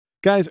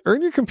Guys,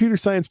 earn your computer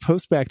science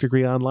postbac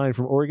degree online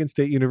from Oregon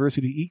State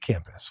University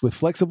eCampus. With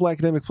flexible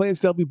academic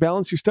plans to help you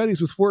balance your studies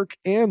with work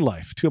and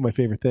life. Two of my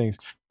favorite things.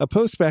 A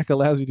postbac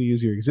allows you to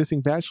use your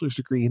existing bachelor's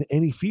degree in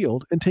any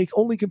field and take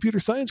only computer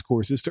science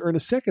courses to earn a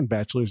second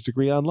bachelor's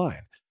degree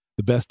online.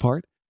 The best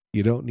part?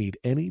 You don't need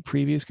any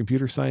previous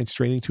computer science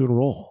training to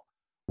enroll.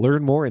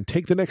 Learn more and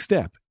take the next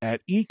step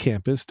at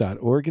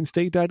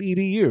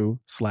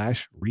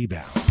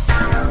ecampus.oregonstate.edu/rebound.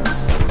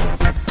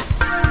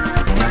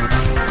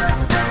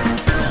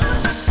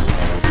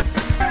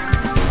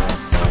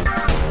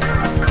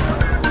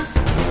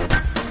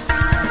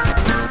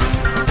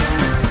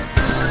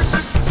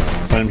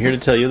 I'm here to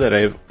tell you that I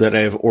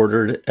have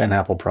ordered an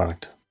Apple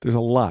product. There's a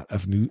lot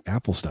of new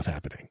Apple stuff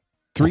happening.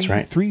 That's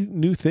right. 3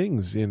 new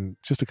things in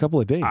just a couple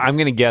of days. I'm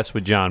going to guess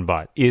what John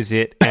bought. Is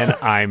it an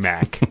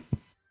iMac?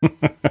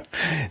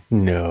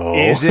 No.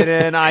 Is it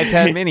an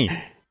iPad mini?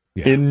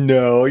 Yeah.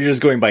 No, you're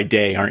just going by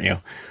day, aren't you?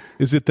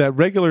 Is it that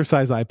regular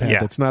size iPad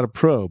that's not a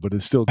Pro, but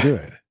is still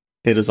good?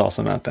 It is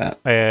also not that.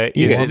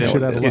 Is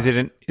it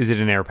an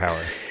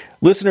AirPower?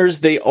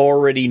 Listeners, they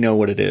already know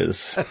what it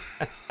is.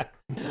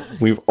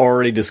 We've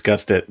already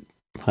discussed it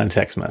on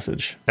text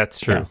message. That's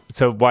true. Yeah.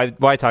 So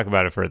why talk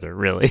about it further,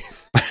 really?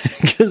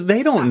 Because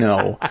they don't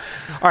know. All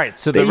right,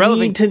 so they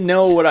need to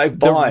know what I've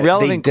bought.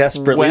 They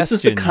desperately. This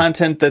is the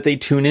content that they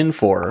tune in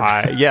for.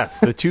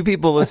 Yes, the two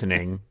people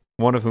listening,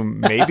 one of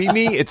whom may be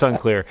me, it's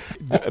unclear.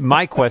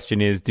 My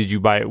question is, did you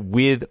buy it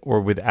with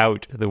or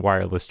without the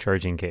wireless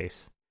charging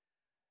case?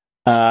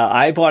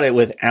 I bought it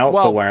without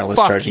the wireless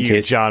charging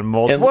case. John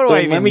Moltz. What do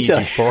I even need you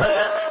for?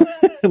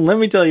 Let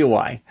me tell you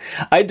why.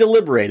 I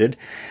deliberated.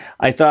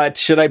 I thought,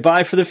 should I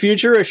buy for the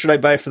future or should I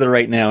buy for the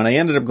right now? And I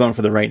ended up going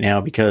for the right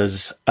now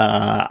because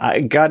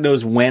God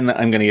knows when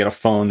I'm going to get a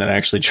phone that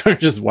actually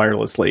charges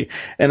wirelessly.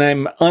 And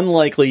I'm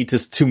unlikely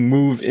to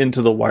move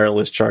into the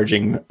wireless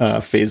charging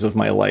phase of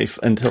my life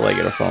until I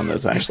get a phone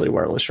that's actually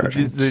wireless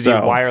charging.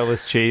 The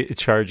wireless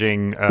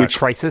charging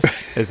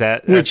crisis? Is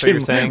that what you're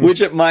saying?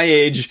 Which at my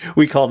age,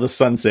 we call the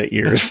sunset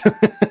years.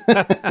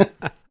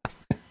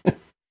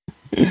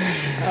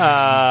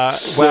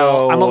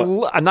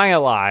 Well, I'm not gonna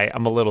lie,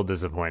 I'm a little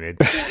disappointed.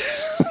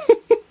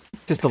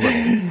 Just a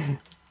little.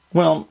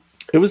 Well,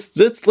 it's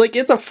a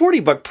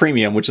 $40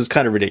 premium, which is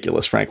kind of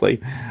ridiculous, frankly.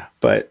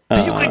 But you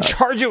can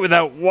charge it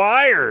without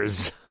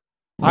wires.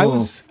 I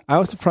was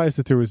surprised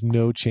that there was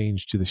no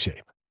change to the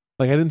shape.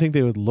 Like, I didn't think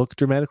they would look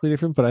dramatically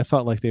different, but I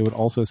thought like they would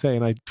also say,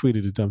 and I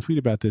tweeted a dumb tweet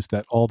about this,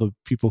 that all the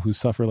people who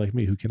suffer like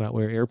me, who cannot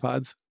wear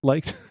AirPods,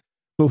 liked.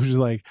 Which is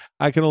like,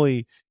 I can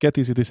only get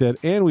these if they said,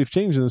 and we've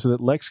changed them so that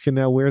Lex can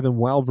now wear them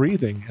while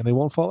breathing and they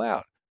won't fall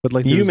out. But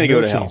like, you may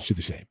go to hell. To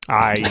the shape.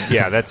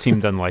 That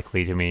seemed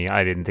unlikely to me.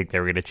 I didn't think they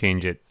were going to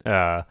change it.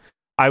 I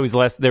was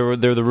less. There were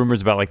the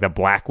rumors about like the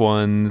black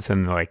ones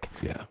and like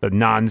the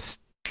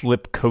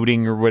non-slip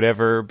coating or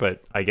whatever.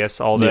 But I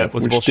guess all that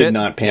was bullshit. Did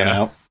not pan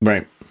out.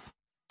 Right.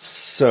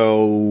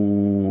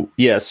 So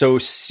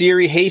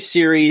Siri, hey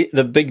Siri,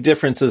 the big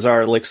differences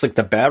are looks like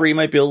the battery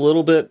might be a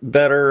little bit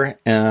better.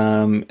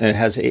 It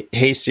has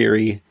hey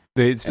Siri.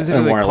 They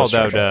specifically called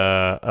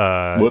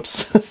out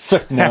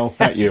whoops. No,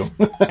 not you.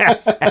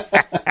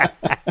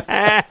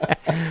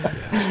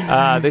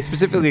 They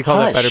specifically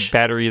called out better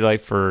battery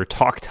life for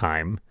talk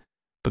time,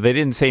 but they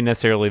didn't say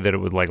necessarily that it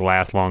would like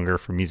last longer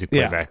for music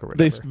playback or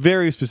whatever. They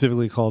very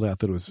specifically called out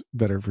that it was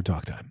better for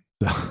talk time.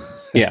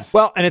 Yeah.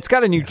 Well, and it's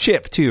got a new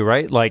chip too,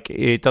 right? Like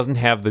it doesn't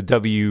have the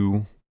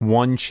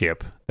W1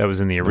 chip that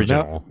was in the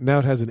original. Now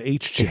it has an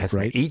H chip, it has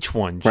right? An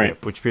H1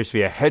 chip, which appears to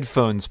be a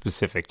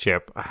headphone-specific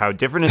chip. How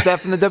different is that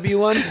from the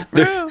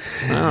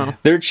W1?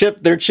 Their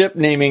chip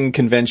naming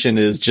convention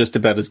is just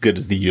about as good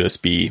as the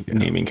USB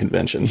naming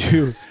convention.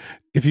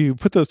 If you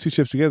put those two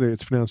chips together,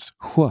 it's pronounced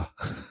Hua.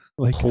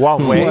 Like,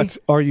 Huawei? What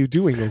are you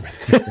doing over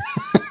there?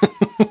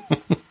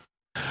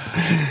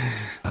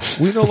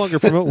 We no longer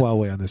promote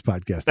Huawei on this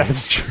podcast.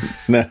 That's true.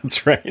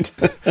 That's right.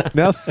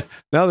 now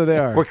that they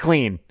are. We're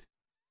clean.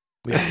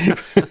 Yeah.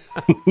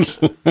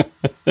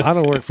 I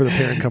don't work for the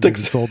parent company that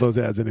sold those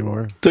ads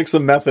anymore. Took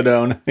some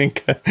methadone.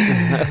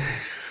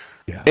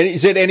 Yeah.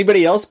 Did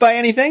anybody else buy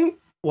anything?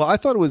 Well, I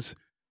thought it was,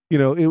 it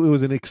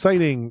was an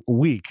exciting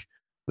week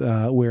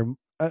where,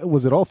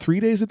 was it all 3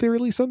 days that they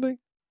released something?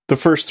 The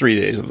first 3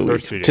 days of the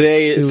week.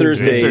 Today,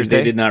 Thursday,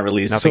 they did not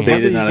release. So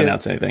they did not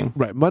announce anything.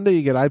 Right. Monday,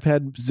 you get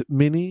iPad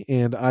Mini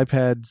and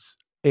iPads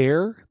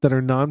Air that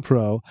are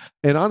non-Pro.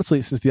 And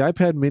honestly, since the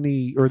iPad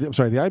Mini,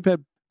 the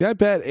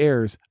iPad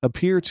Airs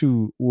appear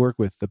to work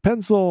with the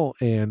pencil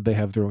and they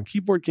have their own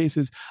keyboard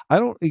cases, I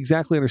don't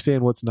exactly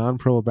understand what's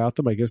non-Pro about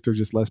them. I guess they're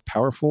just less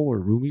powerful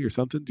or roomy or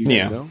something. Do you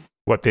guys know?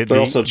 They're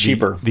also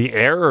cheaper. The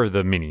Air or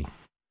the Mini?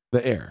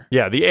 The Air.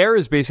 Yeah, the Air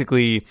is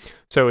basically,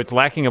 so it's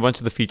lacking a bunch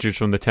of the features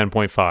from the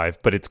 10.5,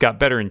 but it's got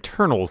better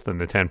internals than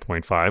the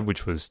 10.5,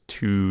 which was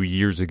 2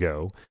 years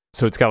ago.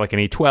 So it's got like an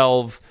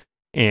A12,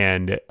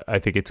 and I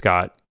think it's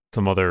got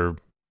some other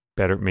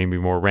better, maybe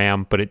more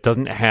RAM, but it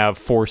doesn't have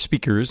 4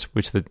 speakers,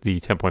 which the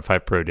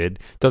 10.5 Pro did.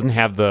 It doesn't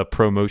have the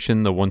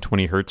ProMotion, the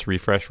 120 hertz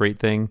refresh rate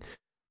thing.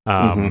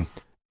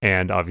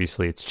 and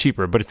obviously it's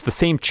cheaper, but it's the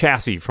same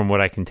chassis from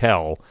what I can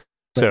tell.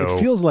 So it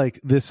feels like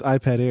this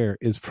iPad Air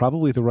is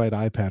probably the right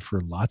iPad for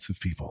lots of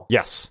people.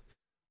 Yes.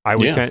 I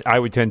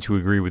would tend to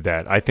agree with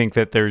that. I think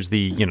that there's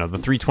the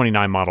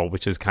 329 model,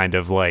 which is kind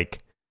of like,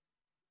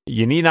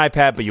 you need an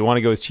iPad, but you want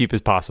to go as cheap as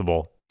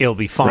possible. It'll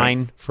be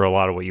fine for a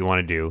lot of what you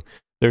want to do.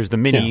 There's the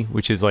mini,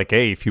 which is like,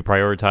 hey, if you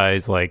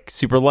prioritize like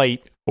super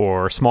light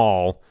or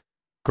small,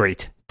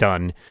 great,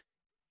 done.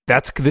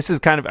 This is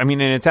kind of, I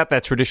mean, and it's at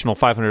that traditional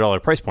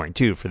 $500 price point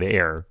too for the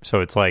Air. So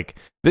it's like,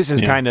 this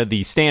is kind of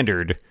the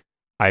standard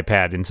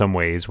iPad in some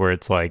ways, where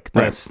it's like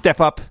the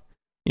step up,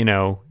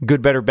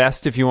 good, better,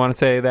 best, if you want to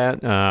say that.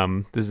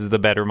 This is the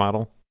better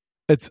model.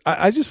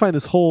 I just find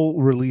this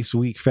whole release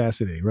week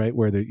fascinating, right?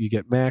 Where you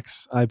get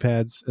Macs,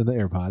 iPads, and the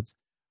AirPods,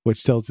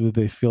 which tells you that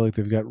they feel like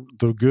they've got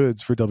the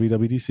goods for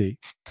WWDC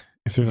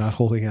if they're not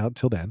holding out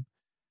till then.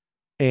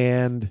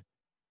 And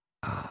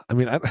I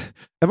mean,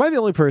 am I the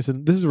only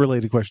person? This is a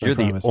related question. You're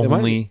the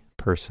only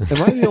person.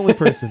 Am I the only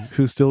person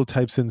who still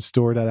types in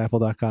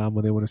store.apple.com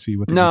when they want to see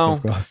what the new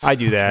stuff costs? I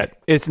do that.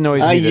 It's annoys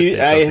me.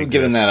 I have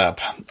given that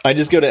up. I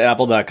just go to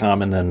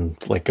apple.com and then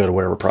go to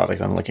whatever product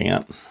I'm looking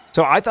at.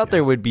 So I thought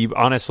there would be,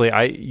 honestly,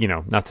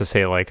 not to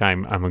say like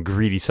I'm a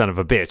greedy son of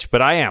a bitch, but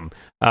I am.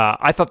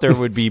 I thought there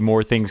would be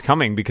more things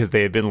coming because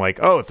they had been like,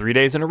 3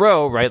 days in a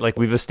row, right? Like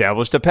we've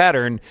established a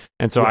pattern.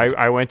 And so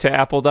I went to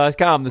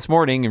apple.com this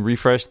morning and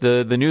refreshed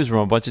the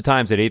newsroom a bunch of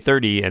times at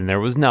 8:30, and there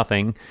was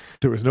nothing.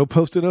 There was no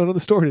post-it note on the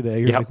store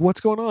today. You're like,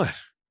 what's going on?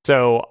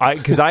 So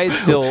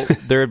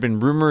there had been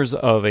rumors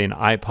of an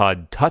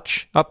iPod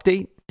Touch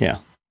update. Yeah.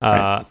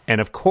 And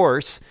of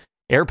course,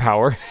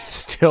 AirPower is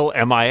still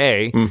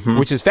MIA,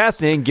 which is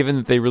fascinating given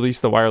that they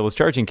released the wireless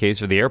charging case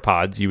for the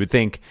AirPods. You would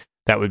think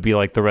that would be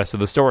like the rest of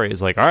the story.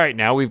 Is like, all right,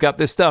 now we've got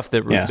this stuff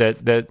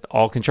that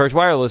all can charge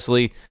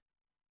wirelessly.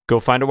 Go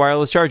find a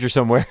wireless charger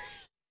somewhere.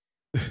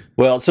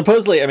 Well,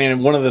 supposedly, I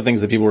mean, one of the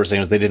things that people were saying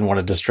was they didn't want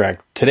to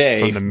distract today,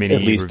 from the mini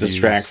at least reviews.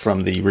 Distract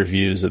from the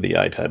reviews of the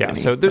iPad mini.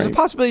 So there's a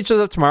possibility it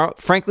shows up tomorrow.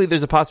 Frankly,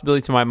 there's a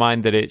possibility to my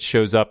mind that it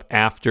shows up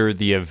after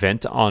the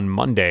event on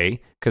Monday,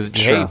 because,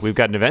 hey, we've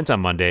got an event on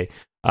Monday.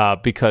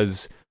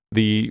 Because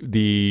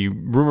the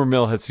rumor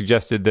mill has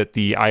suggested that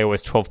the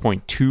iOS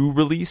 12.2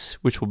 release,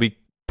 which will be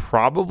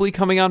probably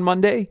coming on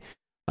Monday,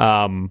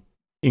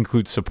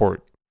 includes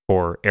support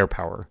for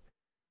AirPower.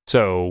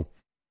 So,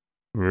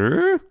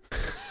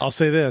 I'll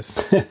say this: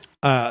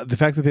 the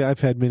fact that the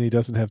iPad Mini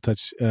doesn't have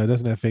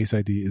Face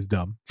ID is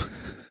dumb.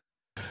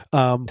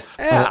 I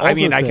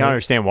mean, I can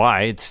understand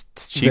why it's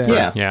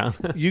cheaper.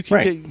 You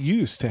can get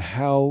used to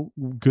how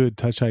good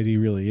Touch ID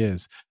really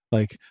is.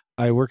 Like,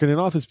 I work in an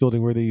office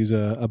building where they use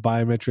a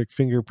biometric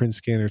fingerprint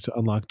scanner to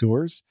unlock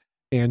doors,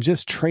 and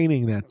just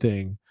training that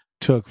thing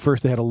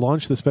first they had to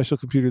launch the special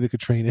computer that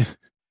could train it,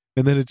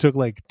 and then it took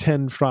like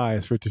 10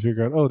 tries for it to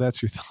figure out,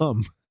 that's your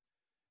thumb.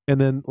 And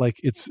then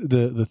it's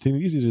the thing that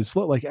uses it is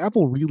slow. Like,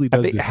 Apple really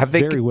does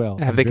very well.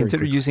 Have they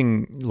considered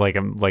using like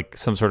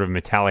some sort of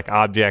metallic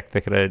object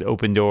that could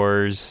open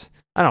doors?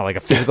 I don't know, like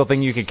a physical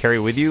thing you could carry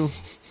with you?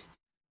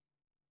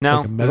 No,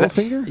 like a metal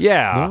finger?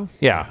 Yeah,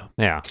 no?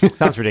 yeah.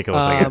 Sounds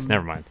ridiculous. I guess.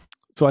 Never mind.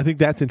 So I think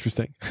that's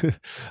interesting.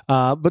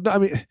 But no, I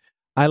mean,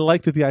 I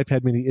like that the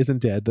iPad Mini isn't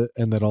dead,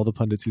 and that all the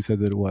pundits who said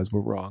that it was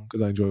were wrong,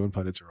 because I enjoy when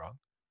pundits are wrong.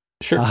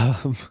 Sure.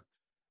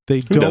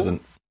 Who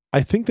doesn't?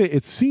 I think that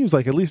it seems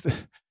like at least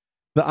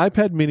the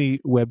iPad Mini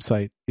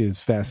website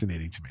is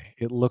fascinating to me.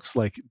 It looks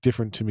like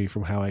different to me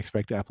from how I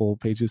expect Apple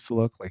pages to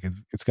look. Like,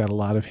 it's got a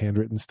lot of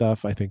handwritten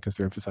stuff, I think, because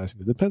they're emphasizing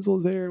that the pencil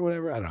is there or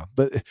whatever. I don't know.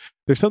 But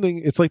there's something,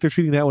 it's like they're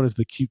treating that one as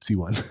the cutesy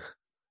one.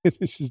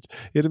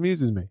 It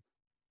amuses me.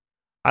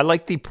 I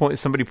like the point.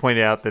 Somebody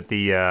pointed out that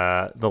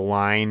the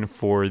line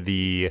for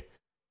the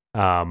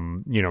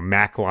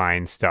Mac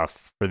line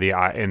stuff for the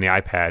in the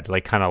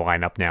iPad kind of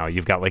line up now.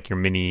 You've got like your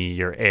Mini,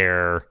 your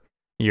Air,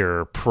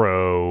 your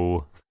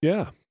Pro.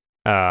 Yeah.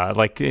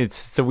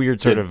 It's a weird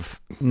sort of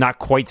not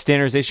quite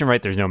standardization,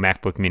 right? There's no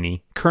MacBook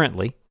Mini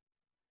currently.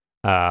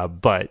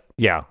 But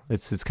yeah,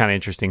 it's kind of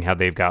interesting how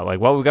they've got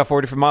we've got 4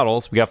 different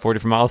models. We got 4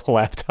 different models of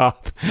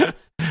laptop,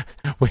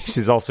 which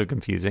is also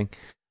confusing.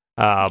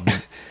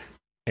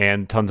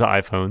 And tons of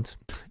iPhones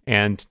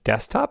and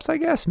desktops, I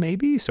guess,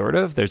 maybe, sort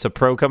of. There's a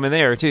Pro coming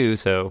there too,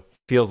 so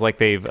feels like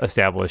they've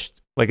established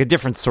a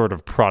different sort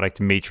of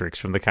product matrix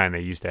from the kind they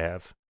used to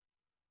have.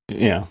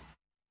 Yeah.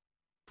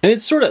 And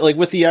it's sort of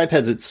with the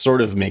iPads, it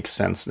sort of makes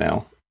sense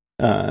now.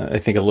 I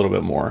think a little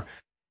bit more,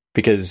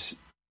 because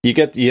you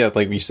get,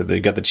 like you said,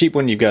 you got the cheap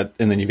one, and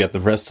then you've got the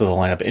rest of the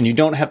lineup, and you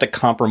don't have to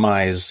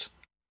compromise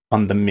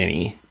on the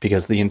Mini,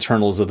 because the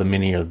internals of the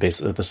Mini are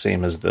basically the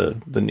same as the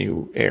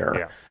new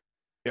Air.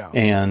 Yeah.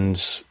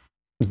 And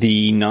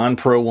the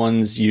non-Pro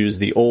ones use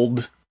the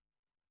old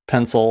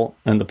pencil,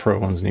 and the Pro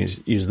ones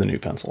use the new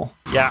pencil.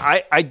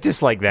 Yeah, I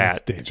dislike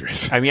that. That's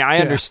dangerous. I mean, I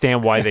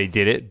understand why they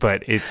did it,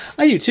 but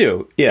I do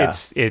too. Yeah,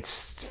 it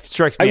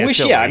strikes me. I wish.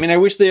 silly. Yeah, I mean, I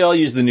wish they all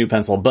use the new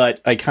pencil,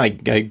 but I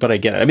get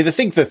it. I mean,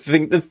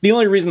 the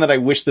only reason that I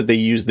wish that they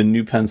use the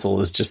new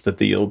pencil is just that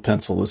the old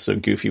pencil is so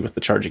goofy with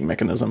the charging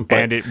mechanism,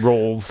 and it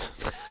rolls.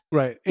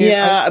 Right. And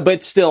yeah,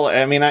 but still,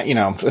 I mean,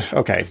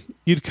 okay.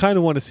 You'd kind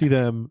of want to see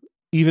them,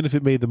 even if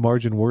it made the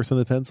margin worse on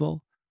the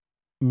pencil,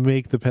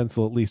 make the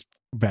pencil at least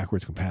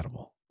backwards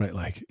compatible, right?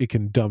 Like it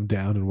can dumb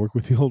down and work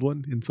with the old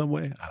one in some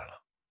way. I don't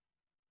know.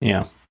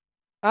 Yeah.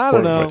 I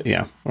don't know.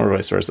 Yeah, or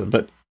vice versa.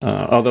 But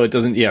although it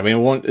doesn't, I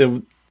mean,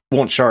 it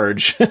won't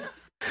charge.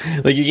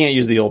 Like you can't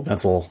use the old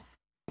pencil.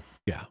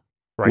 Yeah.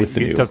 Right. With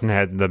the it doesn't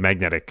have the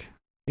magnetic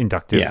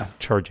inductive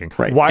charging.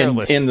 Right.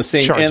 Wireless in the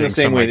same charging, in the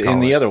same way in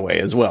the it. other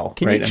way as well.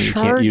 Can right. you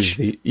I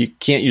mean, you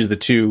can't use the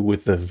 2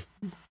 with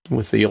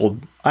the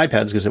old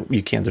iPads because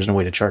you can't. There's no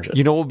way to charge it.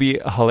 You know what will be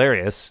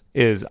hilarious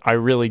is I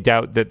really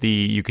doubt that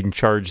you can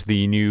charge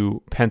the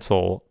new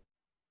pencil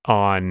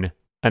on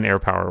an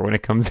AirPower when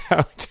it comes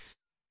out.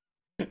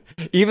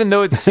 Even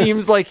though it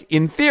seems like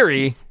in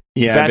theory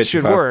that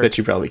should work. Bet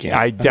you probably can.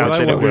 I doubt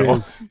that it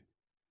will.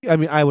 I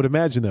mean, I would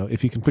imagine though,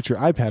 if you can put your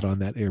iPad on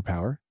that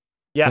AirPower,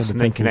 yes, and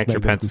then connect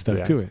your pencil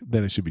stuff to it,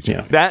 then it should be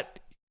charged. That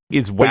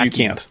is wacky, but you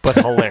can't. But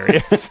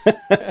hilarious.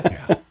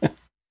 Yeah.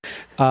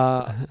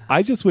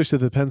 I just wish that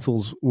the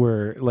pencils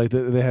were like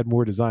they had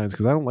more designs,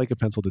 because I don't like a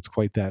pencil that's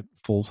quite that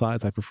full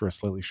size. I prefer a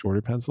slightly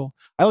shorter pencil.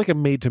 I like a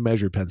made to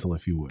measure pencil,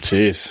 if you would.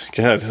 Jeez,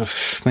 God,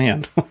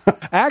 man.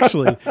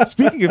 Actually,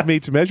 speaking of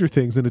made to measure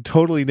things in a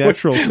totally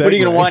natural segue, what are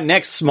you going to want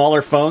next?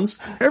 Smaller phones?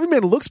 Every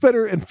man looks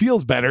better and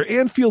feels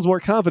more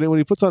confident when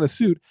he puts on a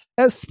suit,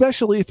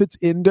 especially if it's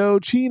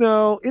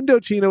Indochino.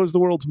 Indochino is the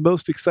world's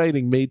most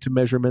exciting made to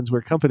measure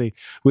menswear company,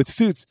 with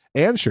suits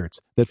and shirts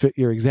that fit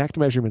your exact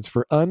measurements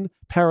for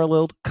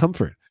unparalleled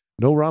comfort.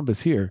 No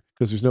rhombus here,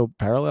 because there's no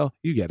parallel.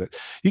 You get it.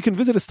 You can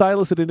visit a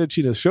stylist at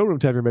Indochino's showroom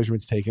to have your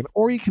measurements taken,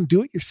 or you can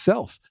do it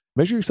yourself.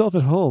 Measure yourself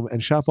at home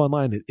and shop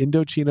online at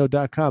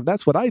Indochino.com.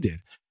 That's what I did.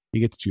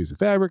 You get to choose the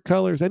fabric,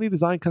 colors, any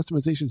design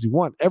customizations you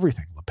want,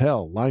 everything: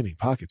 lapel, lining,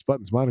 pockets,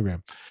 buttons,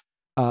 monogram.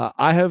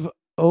 I have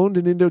owned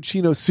an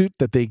Indochino suit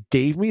that they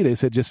gave me. They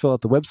said, just fill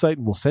out the website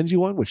and we'll send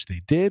you one, which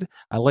they did.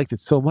 I liked it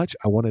so much,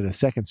 I wanted a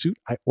second suit.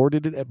 I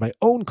ordered it at my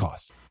own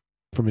cost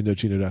from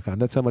Indochino.com.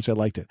 That's how much I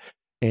liked it.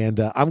 And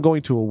I'm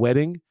going to a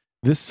wedding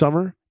this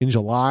summer in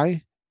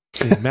July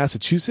in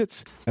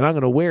Massachusetts, and I'm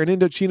going to wear an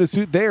Indochino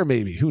suit there,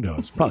 maybe. Who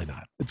knows? Probably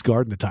not. It's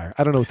garden attire.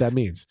 I don't know what that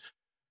means.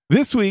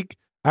 This week,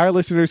 our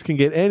listeners can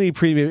get any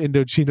premium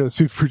Indochino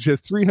suit for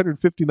just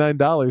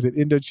 $359 at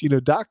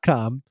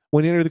Indochino.com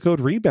when you enter the code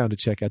REBOUND at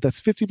checkout.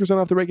 That's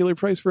 50% off the regular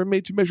price for a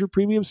made-to-measure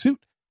premium suit.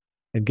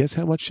 And guess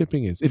how much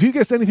shipping is? If you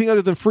guess anything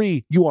other than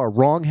free, you are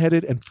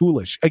wrong-headed and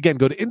foolish. Again,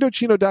 go to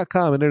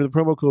Indochino.com and enter the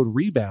promo code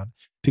REBOUND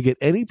to get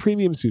any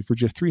premium suit for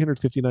just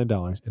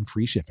 $359 and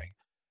free shipping.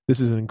 This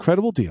is an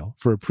incredible deal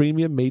for a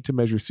premium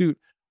made-to-measure suit.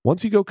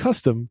 Once you go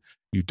custom,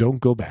 you don't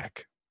go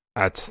back.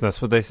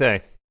 That's what they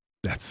say.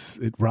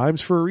 It rhymes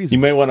for a reason.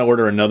 You may want to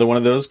order another one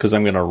of those, because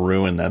I'm going to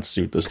ruin that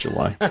suit this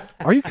July.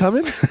 Are you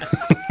coming?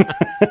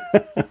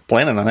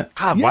 Planning on it.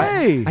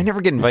 Why? I never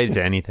get invited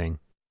to anything.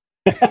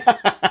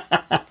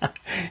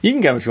 You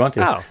can come if you want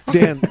to. Oh,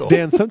 Dan, cool.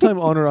 Dan, sometime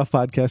on or off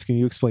podcast, can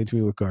you explain to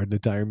me what garden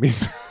attire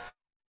means?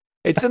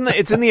 It's in the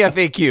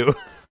FAQ.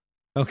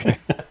 Okay.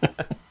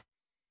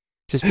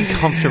 Just be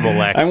comfortable,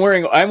 Lex. I'm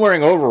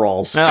wearing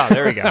overalls. Oh,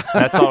 there we go.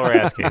 That's all we're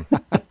asking.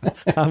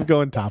 I'm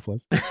going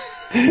topless.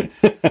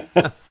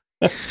 I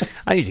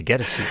need to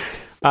get a suit.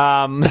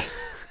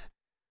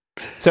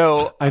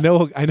 So I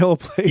know a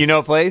place. You know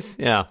a place?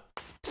 Yeah.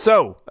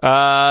 So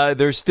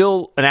there's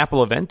still an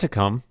Apple event to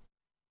come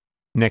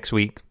next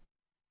week,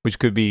 which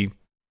should be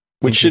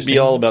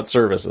all about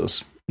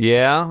services.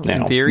 Yeah,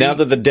 in theory. Now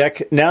that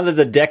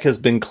the deck has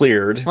been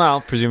cleared. Well,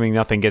 presuming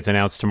nothing gets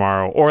announced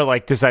tomorrow, or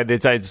like decide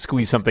to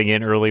squeeze something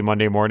in early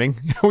Monday morning.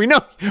 we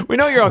know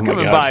you're all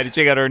coming by to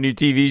check out our new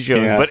TV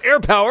shows, but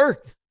AirPower,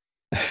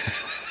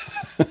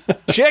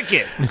 check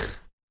it. You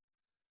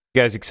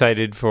guys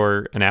excited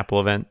for an Apple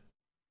event?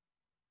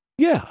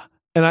 Yeah,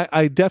 and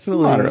I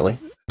definitely not really.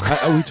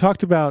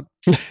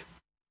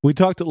 We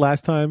talked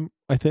last time,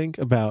 I think,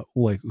 about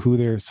like who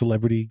their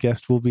celebrity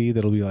guest will be.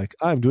 That'll be like,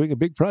 I'm doing a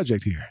big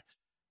project here.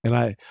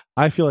 And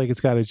I feel like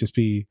it's got to just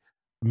be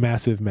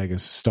massive mega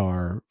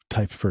star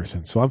type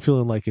person. So I'm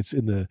feeling like it's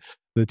in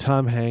the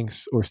Tom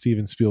Hanks or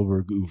Steven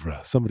Spielberg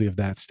oeuvre, somebody of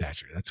that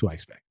stature. That's who I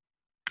expect.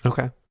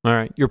 Okay. All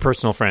right. Your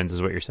personal friends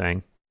is what you're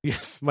saying.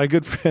 Yes. My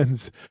good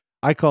friends.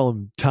 I call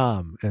them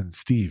Tom and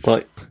Steve.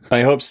 Well,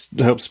 I hope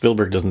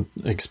Spielberg doesn't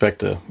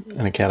expect an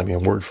Academy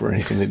Award for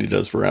anything that he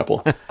does for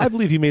Apple. I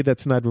believe he made that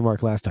snide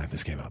remark last time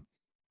this came up.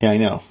 Yeah, I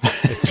know.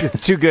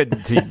 It's too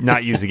good to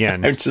not use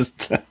again.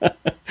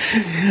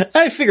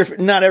 I figure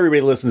not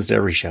everybody listens to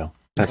every show.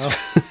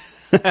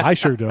 I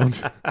sure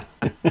don't.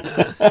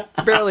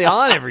 Barely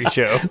on every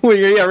show. Well,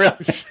 yeah,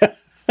 really.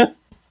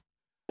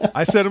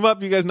 I set him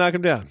up. You guys knock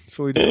him down. That's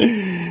what we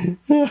do.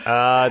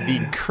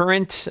 The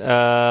current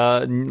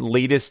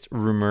latest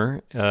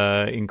rumor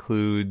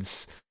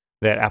includes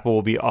that Apple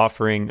will be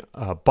offering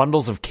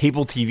bundles of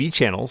cable TV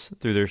channels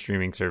through their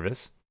streaming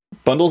service.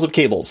 Bundles of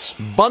cables.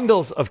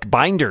 Bundles of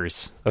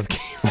binders of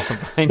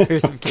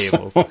binders of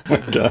cables. Oh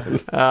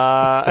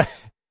my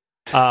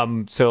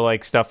god. So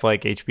like stuff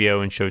like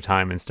HBO and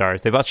Showtime and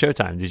Stars. They bought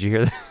Showtime. Did you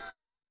hear that?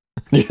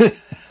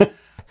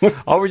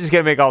 Oh, we're just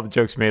gonna make all the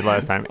jokes made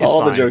last time. It's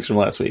all fine. the jokes from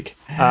last week.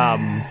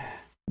 I've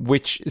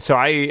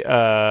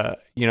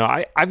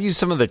used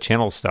some of the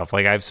channel stuff.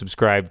 Like I've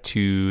subscribed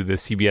to the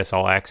CBS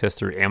All Access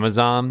through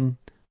Amazon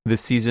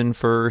this season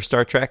for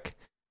Star Trek,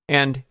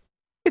 and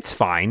it's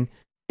fine.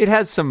 It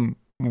has some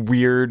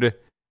weird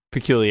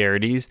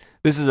peculiarities.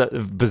 This is a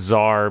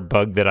bizarre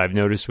bug that I've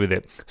noticed with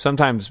it.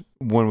 Sometimes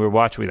when we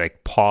watch, we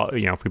like pause.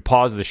 If we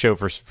pause the show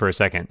for a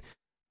second,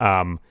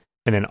 and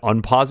then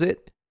unpause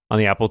it on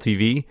the Apple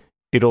TV,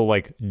 it'll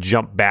like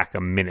jump back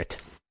a minute.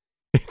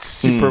 It's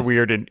super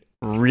weird and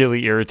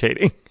really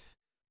irritating.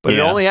 But it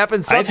only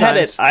happens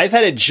sometimes. I've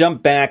had it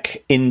jump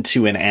back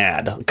into an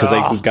ad because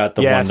I got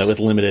the one that with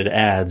limited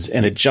ads,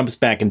 and it jumps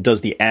back and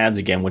does the ads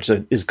again, which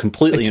is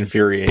completely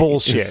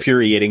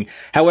infuriating.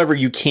 However,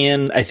 you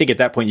can, I think at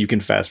that point you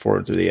can fast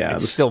forward through the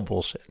ads. It's still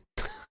bullshit.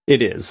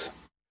 It is.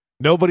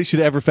 Nobody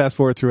should ever fast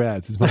forward through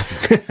ads. Is my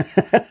opinion.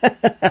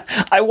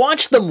 I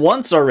watched them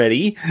once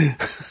already.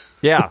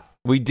 Yeah,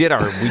 we did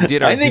our.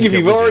 I think if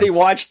you've already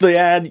watched the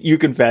ad, you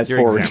can fast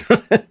forward.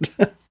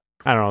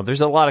 I don't know. There's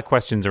a lot of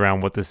questions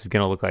around what this is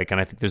going to look like, and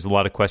I think there's a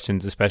lot of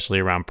questions, especially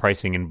around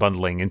pricing and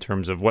bundling, in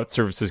terms of what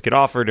services get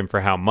offered and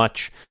for how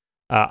much.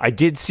 I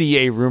did see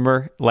a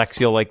rumor,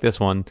 Lex, you'll like this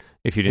one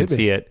if you didn't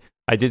see it.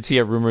 I did see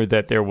a rumor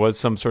that there was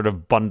some sort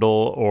of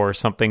bundle or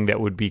something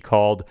that would be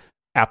called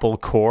Apple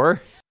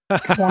Core.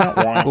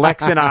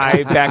 Lex and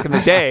I, back in the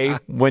day,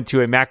 went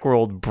to a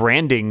Macworld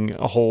branding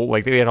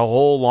they had a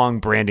whole long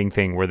branding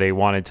thing where they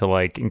wanted to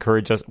like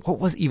encourage us. What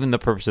was even the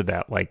purpose of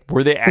that? Like,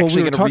 were they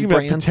actually going to talking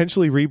rebrand? about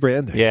potentially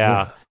rebranding?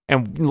 Yeah.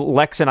 And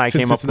Lex and I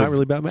came up it's not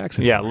really about Max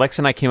anymore. Yeah, Lex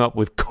and I came up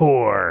with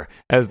Core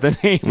as the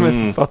name of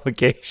the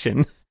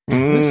publication.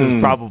 This is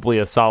probably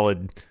a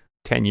solid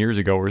 10 years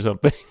ago or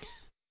something.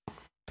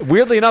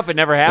 Weirdly enough, it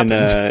never happened.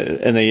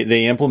 And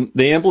they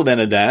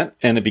implemented that,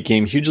 and it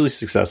became hugely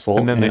successful.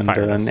 And then they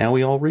fired us. Now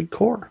we all read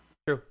Core.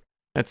 True,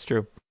 that's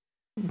true.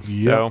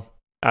 Yep.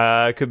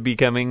 So, could be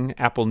coming.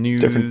 Apple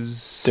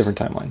News, different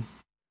timeline.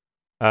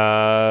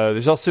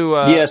 There's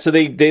also so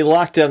they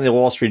locked down the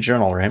Wall Street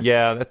Journal, right?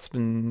 Yeah, that's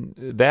been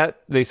that.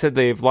 They said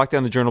they've locked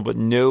down the Journal, but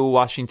no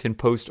Washington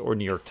Post or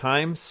New York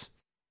Times,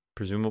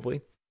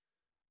 presumably.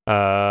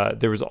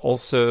 There was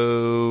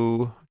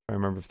also. I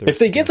remember if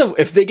they get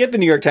the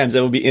New York Times, I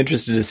will be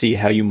interested to see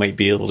how you might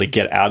be able to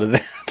get out of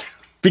that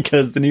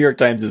because the New York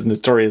Times is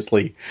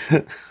notoriously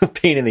a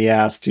pain in the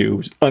ass to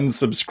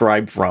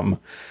unsubscribe from.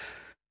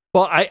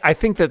 Well, I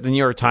think that the New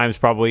York Times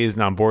probably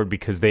isn't on board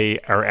because they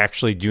are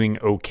actually doing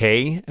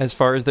okay as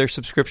far as their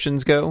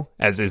subscriptions go,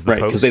 as is the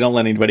Post. Because they don't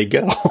let anybody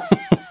go.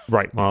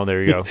 Right. Well,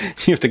 there you go.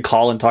 You have to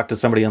call and talk to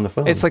somebody on the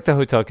phone. It's like the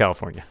Hotel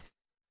California.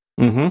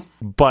 Mm-hmm.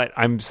 But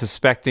I'm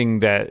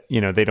suspecting that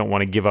they don't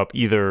want to give up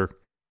either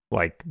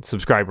like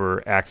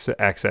subscriber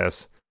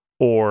access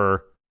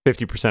or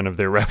 50% of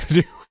their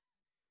revenue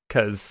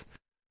because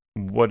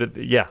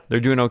they're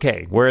doing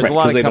okay. Whereas a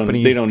lot of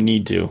companies, they don't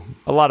need to.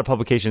 A lot of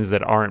publications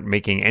that aren't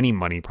making any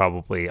money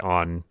probably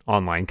on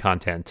online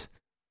content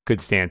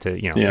could stand to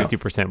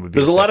 50% would be.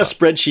 There's a lot of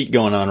spreadsheet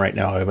going on right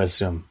now, I would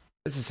assume.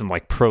 This is some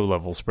like pro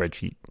level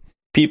spreadsheet.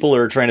 People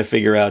are trying to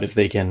figure out if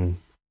they can,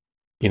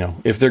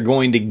 if they're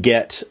going to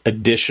get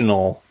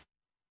additional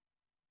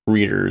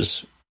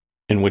readers.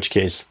 In which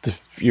case,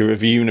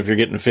 even if you're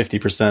getting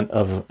 50%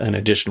 of an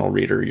additional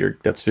reader,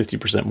 that's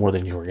 50% more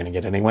than you were going to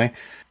get anyway.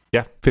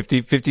 Yeah,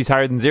 50's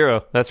higher than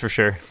zero. That's for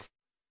sure.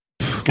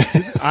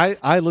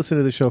 I listen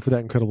to the show for that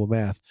incredible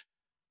math.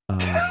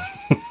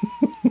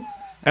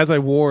 As I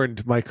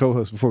warned my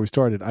co-host before we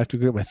started, I have to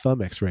go get my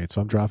thumb x-rayed,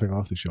 so I'm dropping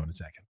off the show in a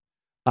second.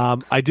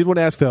 I did want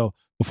to ask, though,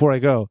 before I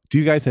go, do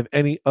you guys have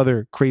any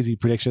other crazy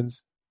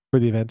predictions for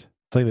the event?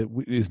 Something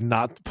that is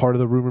not part of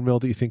the rumor mill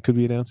that you think could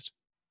be announced?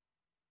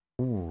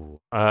 Ooh.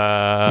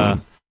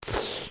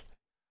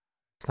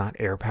 It's not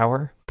air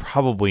power?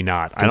 Probably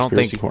not.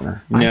 Conspiracy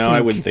corner. No, I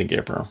wouldn't think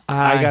air power.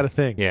 I got to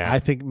think. Yeah. I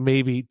think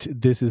maybe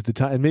this is the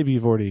time, and maybe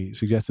you've already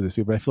suggested this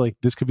too, but I feel like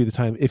this could be the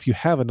time, if you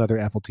have another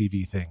Apple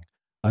TV thing,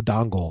 a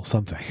dongle,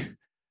 something,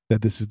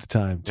 that this is the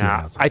time to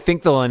announce it. I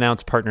think they'll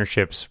announce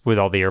partnerships with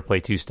all the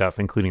AirPlay 2 stuff,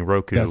 including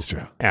Roku. That's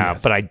true.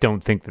 Yes. But I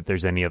don't think that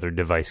there's any other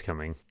device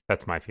coming.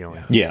 That's my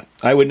feeling. Yeah.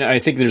 I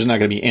think there's not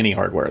going to be any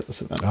hardware at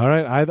this event. All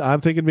right. I'm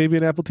thinking maybe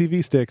an Apple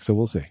TV stick, so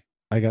we'll see.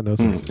 I got no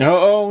sources.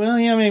 Well,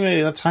 yeah,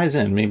 maybe that ties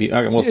in. Maybe.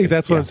 Okay, we'll see.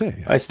 That's what I'm saying.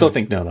 Yeah. I still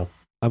think no, though.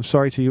 I'm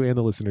sorry to you and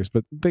the listeners,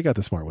 but they got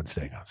the smart one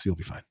staying on, so you'll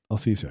be fine. I'll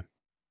see you soon.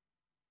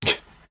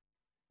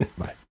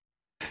 Bye.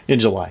 In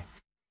July.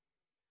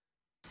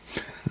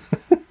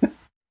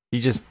 You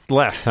just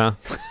left, huh?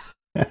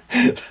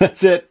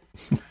 That's it.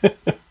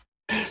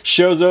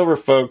 Show's over,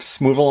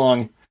 folks. Move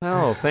along.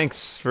 Oh,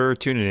 thanks for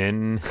tuning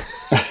in.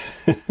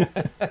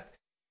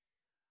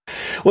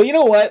 Well, you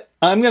know what?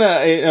 I'm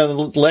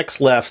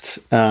Lex left,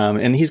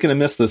 and he's gonna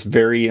miss this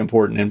very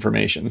important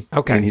information.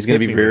 Okay. And he's gonna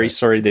be very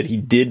sorry that he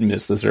did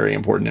miss this very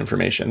important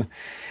information.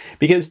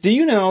 Because do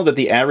you know that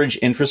the average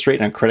interest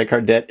rate on credit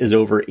card debt is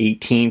over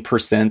 18%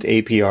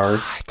 APR?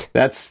 What?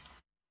 That's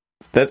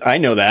That I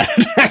know that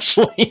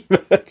actually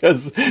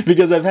because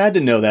I've had to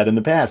know that in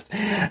the past.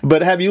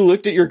 But have you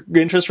looked at your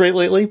interest rate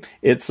lately?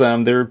 It's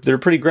they're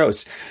pretty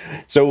gross.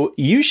 So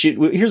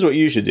here's what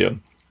you should do.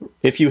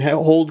 If you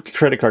hold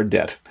credit card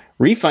debt,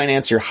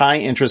 refinance your high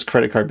interest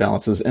credit card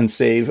balances and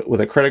save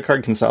with a credit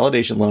card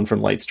consolidation loan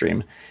from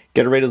Lightstream.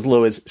 Get a rate as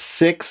low as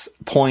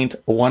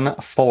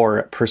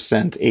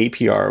 6.14%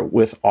 APR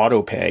with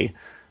autopay.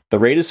 The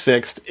rate is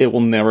fixed. It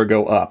will never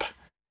go up.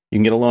 You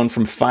can get a loan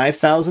from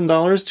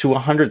 $5,000 to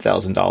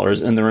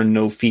 $100,000, and there are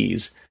no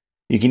fees.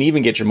 You can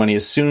even get your money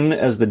as soon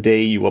as the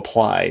day you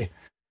apply.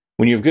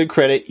 When you have good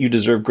credit, you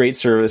deserve great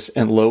service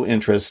and low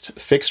interest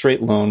fixed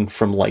rate loan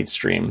from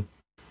Lightstream.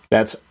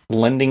 That's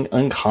lending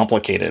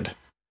uncomplicated.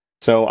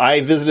 So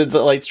I visited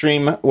the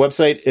Lightstream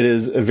website. It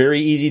is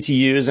very easy to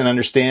use and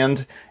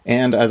understand.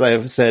 And as I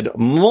have said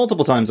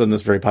multiple times on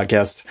this very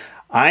podcast,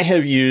 I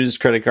have used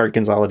credit card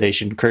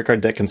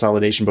debt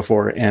consolidation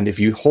before. And if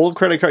you hold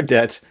credit card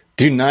debt,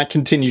 do not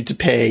continue to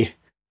pay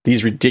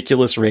these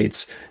ridiculous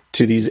rates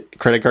to these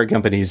credit card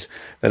companies.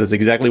 That is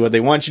exactly what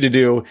they want you to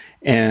do.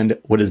 And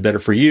what is better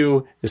for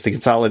you is to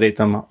consolidate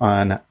them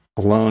on a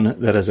loan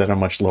that is at a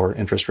much lower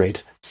interest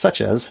rate, such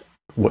as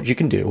what you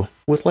can do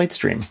with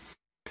Lightstream.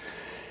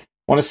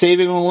 Want to save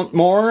even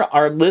more?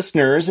 Our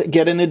listeners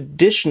get an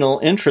additional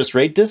interest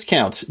rate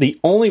discount. The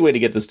only way to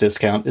get this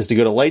discount is to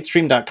go to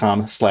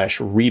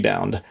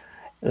lightstream.com/rebound.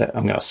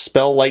 I'm going to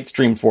spell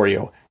Lightstream for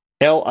you.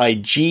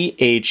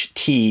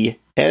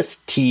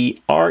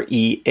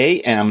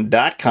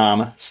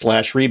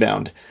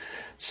 lightstream.com/rebound.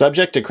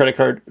 Subject to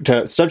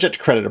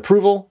credit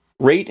approval.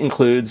 Rate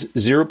includes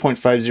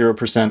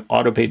 0.50%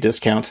 autopay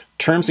discount.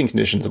 Terms and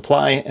conditions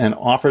apply, and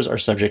offers are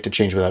subject to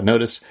change without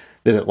notice.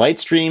 Visit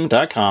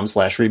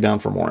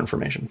lightstream.com/rebound for more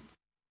information.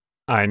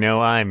 I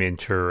know I'm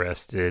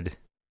interested.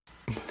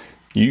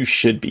 You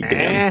should be,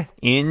 Dan.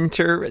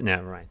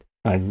 Never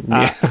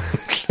mind.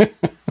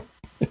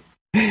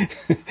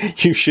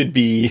 You should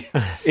be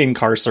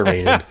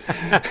incarcerated.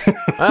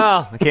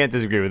 Well, I can't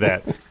disagree with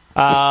that.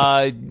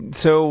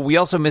 So we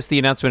also missed the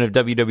announcement of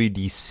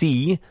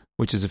WWDC,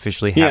 which is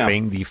officially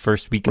happening the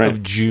first week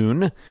of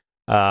June,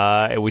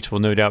 which will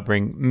no doubt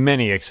bring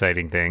many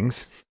exciting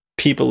things.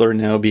 People are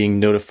now being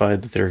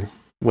notified that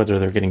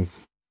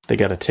they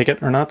got a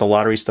ticket or not. The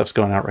lottery stuff's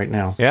going out right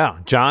now. Yeah,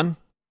 John,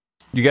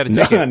 you got a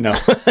ticket? No.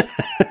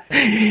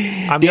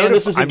 Dan,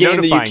 this is a game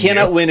that you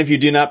cannot win if you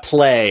do not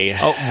play.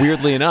 Oh,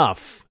 weirdly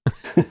enough,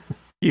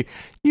 you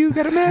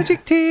got a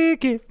magic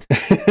ticket.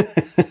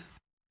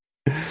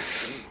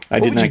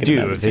 I did not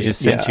do if they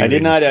just sent you? I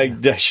did not. I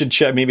should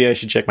check. Maybe I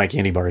should check my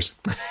candy bars.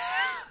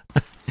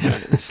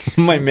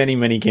 My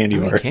many candy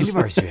bars. Candy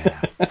bars you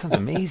have? That sounds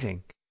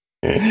amazing.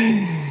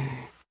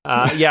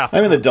 Yeah,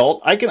 I'm an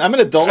adult. I'm an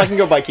adult. I can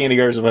go buy candy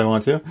bars if I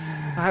want to.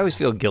 I always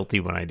feel guilty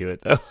when I do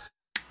it, though.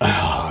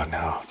 Oh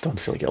no! Don't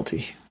feel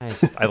guilty.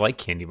 I like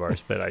candy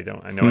bars, but I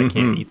don't. I know I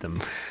can't eat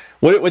them.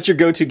 What's your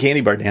go-to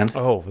candy bar, Dan?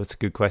 Oh, that's a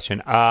good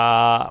question.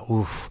 My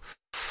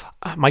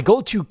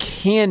go-to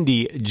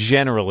candy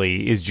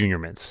generally is Junior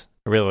Mints.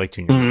 I really like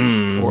Junior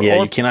Mints.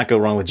 You cannot go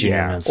wrong with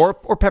Junior Mints. Or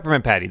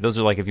Peppermint Patty. Those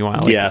are like if you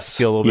want to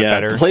feel a little bit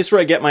better. The place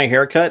where I get my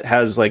haircut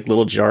has like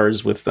little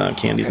jars with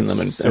candies in them,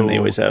 and they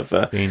always have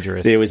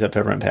dangerous. They always have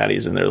peppermint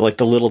patties, and they're like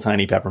the little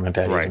tiny peppermint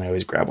patties, and I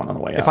always grab one on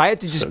the way out. If I had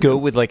to just go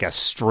with like a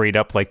straight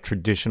up like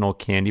traditional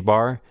candy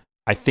bar,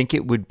 I think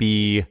it would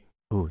be.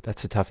 Ooh,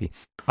 that's a toughie.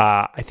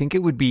 I think it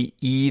would be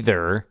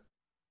either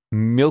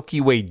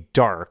Milky Way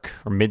Dark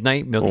or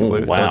Midnight Milky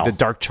Way, the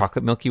dark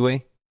chocolate Milky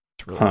Way.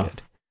 It's really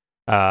good.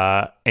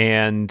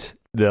 And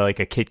a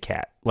Kit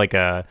Kat, they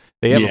have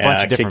a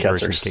bunch of different Kit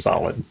Kats versions. are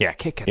solid. Yeah,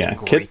 Kit Kats are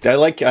great. I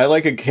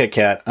like a Kit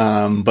Kat.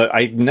 But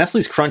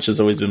Nestle's Crunch has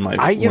always been one of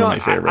my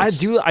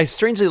favorites. I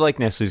strangely like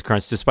Nestle's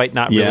Crunch, despite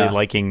not really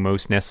liking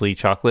most Nestle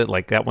chocolate.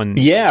 Like that one.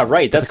 Yeah,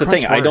 right. That's the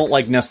thing. Works. I don't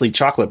like Nestle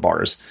chocolate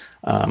bars.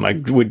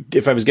 I would,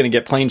 if I was going to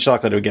get plain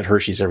chocolate, I would get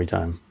Hershey's every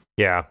time.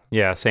 Yeah,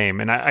 same.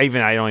 And I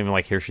don't even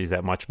like Hershey's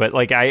that much. But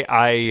like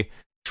I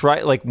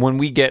try, like when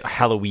we get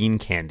Halloween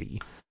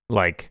candy,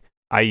 like.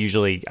 I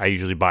usually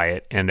buy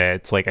it, and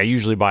it's like I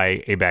usually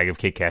buy a bag of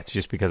Kit Kats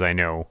just because I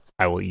know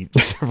I will eat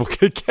several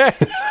Kit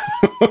Kats.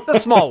 The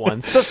small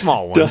ones.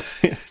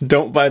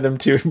 Don't buy them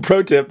too.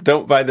 Pro tip: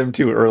 don't buy them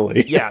too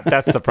early. Yeah,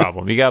 that's the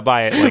problem. You gotta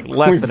buy it like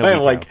less than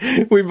a week.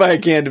 We buy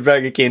a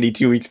bag of candy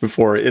 2 weeks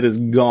before it is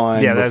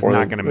gone. Yeah, that's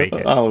not gonna make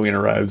it. Halloween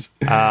arrives.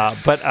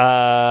 But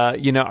I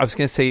was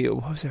gonna say,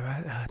 what was it?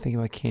 Thinking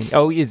about candy.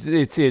 Oh,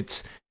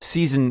 it's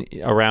season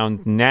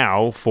around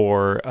now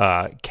for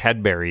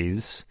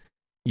Cadbury's.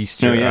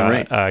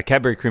 Easter,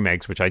 Cadbury cream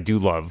eggs, which I do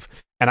love,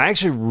 and I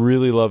actually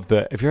really love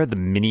have you heard the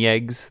mini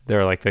eggs?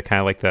 They're like the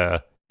kind of like they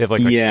have like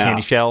a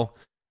candy shell.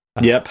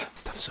 Yep,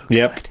 stuff's so good.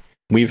 Yep,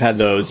 we've had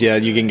those. Yeah,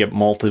 you can get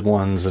malted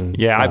ones, and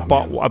I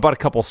bought a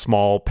couple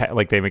small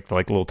like they make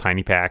like little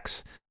tiny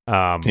packs.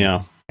 And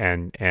Kat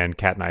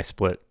and I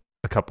split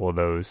a couple of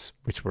those,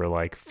 which were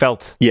like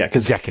felt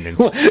decadent.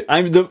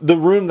 I'm the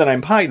room that I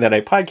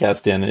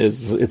podcast in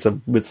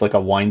it's like a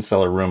wine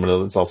cellar room,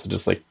 but it's also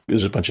just like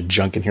there's a bunch of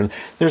junk in here.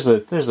 There's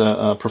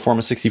a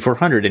Performance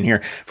 6400 in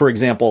here, for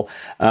example.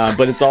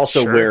 But it's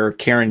also Sure. where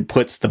Karen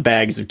puts the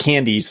bags of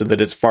candy so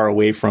that it's far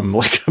away from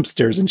like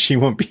upstairs, and she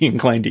won't be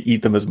inclined to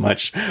eat them as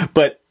much.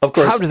 But of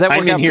course, How does that work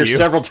I'm in out here for you?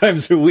 several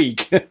times a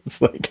week.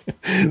 It's like,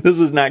 this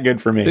is not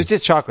good for me. There's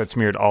just chocolate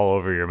smeared all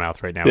over your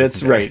mouth right now. That's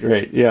isn't there?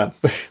 right. Yeah.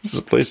 This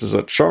place is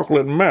a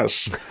chocolate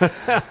mess.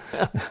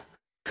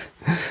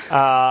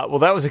 Well,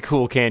 that was a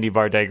cool candy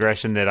bar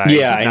digression that I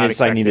Yeah, did not I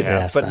expect needed to to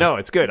have. ask But that. no,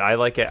 it's good. I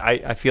like it.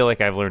 I feel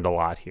like I've learned a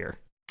lot here.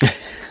 I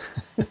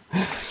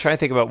was trying to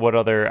think about what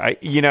other I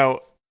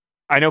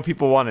know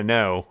people want to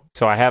know,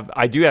 so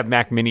I do have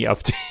Mac Mini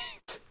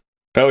updates.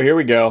 Oh, here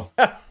we go.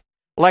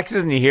 Lex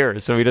isn't here,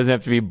 so he doesn't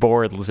have to be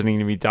bored listening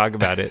to me talk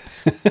about it.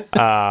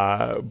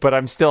 But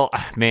I'm still,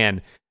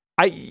 man.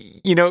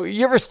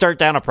 You ever start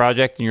down a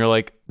project and you're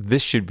like,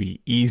 this should be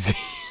easy.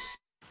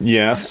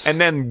 Yes. And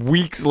then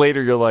weeks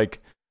later, you're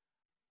like,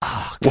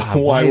 oh, God,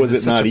 Why is was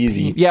this it not such a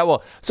easy? pain? Yeah,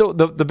 well, so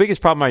the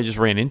biggest problem I just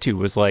ran into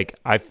was like,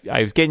 I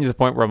was getting to the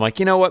point where I'm like,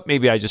 you know what?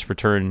 Maybe I just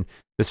return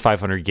this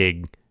 500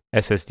 gig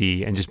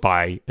SSD and just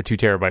buy a 2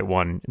 terabyte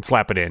one and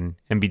slap it in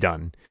and be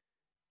done.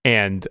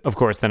 And of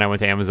course, then I went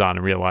to Amazon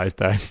and realized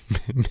that I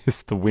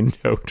missed the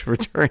window to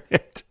return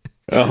it.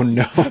 Oh,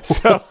 no.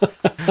 So,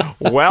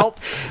 well,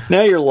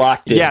 Now you're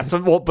locked in. yeah,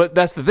 but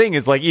that's the thing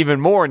is like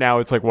even more now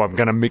it's like, well, I'm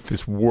going to make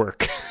this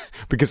work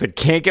because I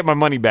can't get my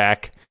money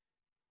back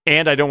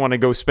and I don't want to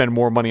go spend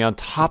more money on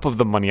top of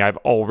the money I've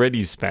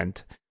already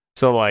spent.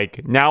 So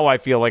like now I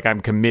feel like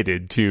I'm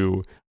committed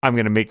to I'm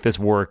going to make this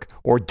work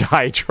or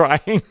die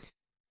trying.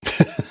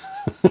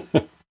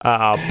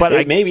 But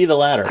it may be the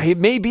latter. It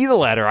may be the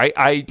latter.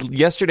 I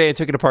yesterday I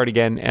took it apart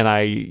again and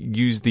I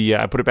used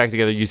I put it back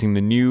together using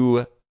the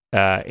new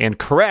and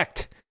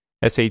correct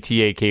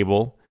SATA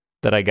cable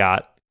that I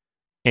got,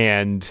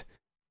 and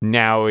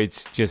now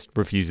it's just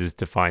refuses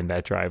to find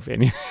that drive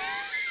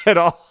at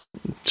all.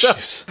 So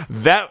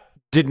that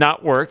did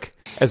not work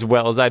as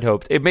well as I'd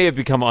hoped. It may have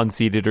become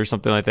unseated or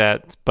something like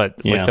that,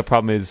 but like the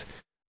problem is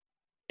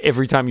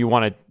every time you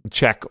want to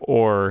check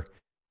or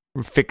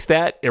fix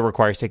that, it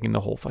requires taking the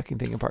whole fucking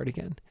thing apart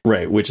again.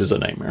 Right, which is a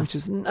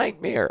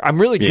nightmare.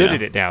 I'm really good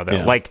at it now, though.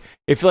 Yeah. Like,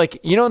 if like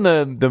in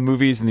the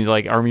movies and the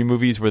like army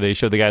movies where they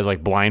show the guys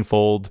like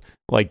blindfold,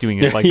 like doing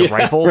it like the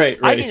rifle, right.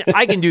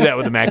 I can do that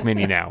with the Mac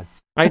Mini now.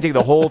 I can take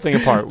the whole thing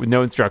apart with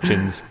no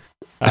instructions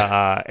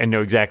and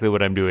know exactly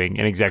what I'm doing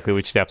and exactly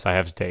which steps I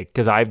have to take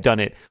because I've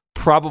done it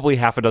probably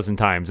half a dozen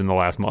times in the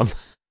last month.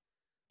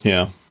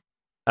 Yeah.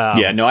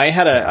 No,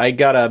 I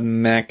got a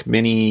Mac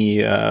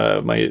Mini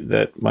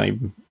my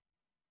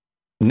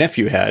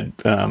nephew had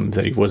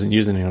that he wasn't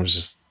using, and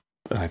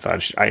I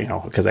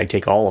thought because I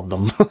take all of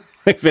them.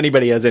 If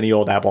anybody has any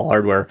old Apple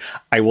hardware,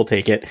 I will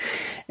take it.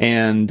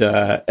 And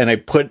I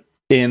put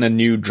in a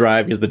new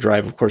drive because the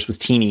drive, of course, was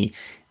teeny.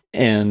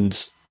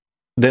 And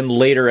then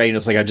later, I'm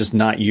just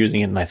not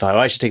using it, and I thought,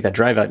 I should take that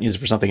drive out and use it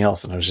for something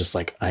else. And I was just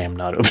like, I am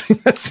not opening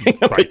that thing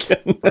up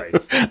again.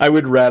 Right. I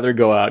would rather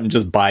go out and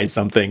just buy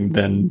something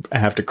than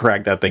have to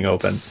crack that thing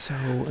open. So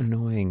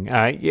annoying.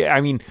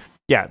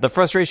 Yeah, the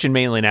frustration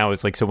mainly now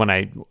is like, so when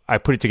I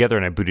put it together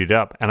and I booted it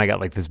up and I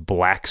got like this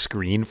black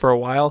screen for a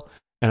while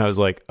and I was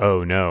like,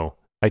 oh no,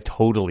 I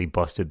totally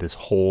busted this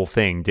whole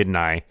thing, didn't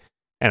I?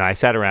 And I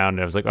sat around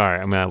and I was like, all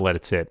right, I'm going to let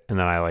it sit. And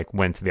then I like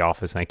went to the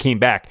office and I came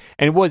back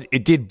and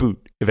it did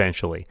boot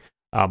eventually.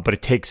 But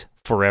it takes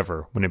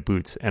forever when it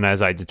boots. And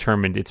as I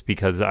determined, it's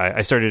because I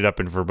started it up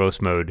in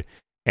verbose mode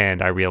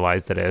and I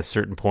realized that at a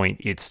certain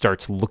point it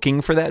starts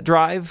looking for that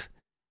drive.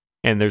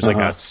 And there's like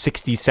a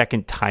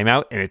 60-second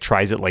timeout, and it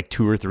tries it like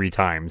 2 or 3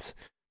 times.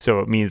 So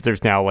it means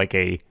there's now like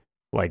a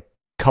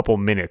couple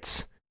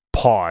minutes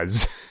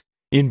pause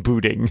in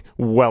booting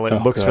while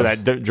it looks for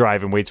that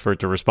drive and waits for it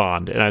to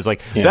respond. And I was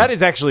like, that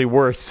is actually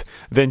worse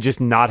than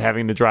just not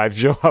having the drive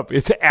show up.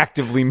 It's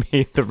actively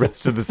made the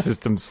rest of the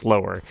system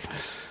slower.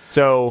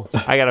 So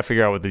I got to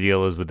figure out what the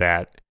deal is with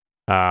that.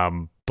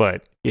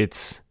 But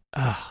it's,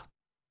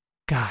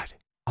 God,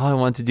 all I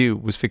wanted to do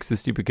was fix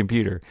this stupid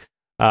computer.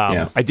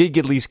 I did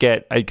at least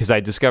get, because I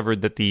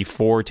discovered that the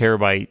 4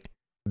 terabyte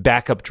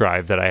backup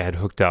drive that I had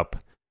hooked up,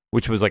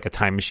 which was like a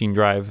time machine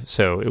drive,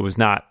 so it was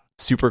not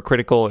super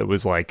critical. It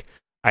was like,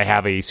 I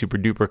have a super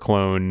duper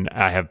clone,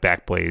 I have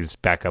Backblaze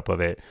backup of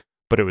it,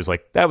 but it was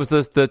like, that was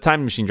the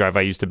time machine drive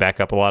I used to back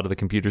up a lot of the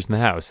computers in the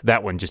house.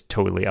 That one just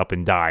totally up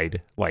and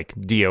died, like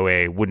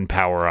DOA, wouldn't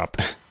power up.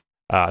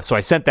 So I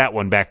sent that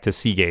one back to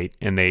Seagate,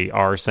 and they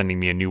are sending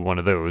me a new one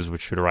of those,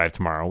 which should arrive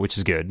tomorrow, which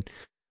is good.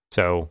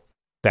 So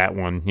that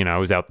one, I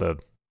was out the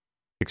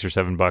 $6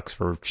 or $7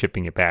 for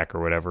shipping it back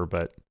or whatever,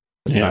 but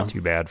it's not too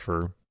bad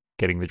for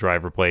getting the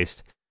drive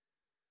replaced.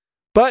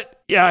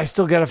 But yeah, I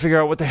still got to figure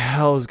out what the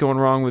hell is going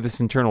wrong with this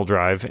internal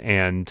drive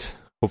and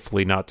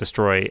hopefully not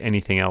destroy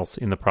anything else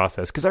in the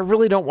process. Because I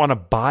really don't want to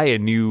buy a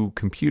new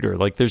computer.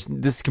 Like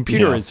this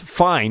computer is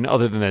fine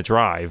other than that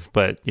drive,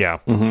 but yeah.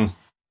 Mm-hmm.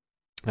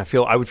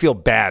 I would feel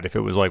bad if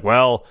it was like,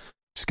 well,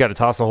 just got to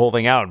toss the whole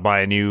thing out and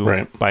buy a new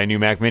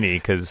Mac Mini,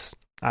 because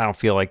I don't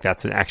feel like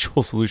that's an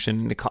actual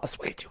solution and it costs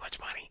way too much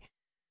money.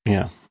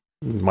 Yeah.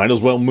 Might as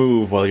well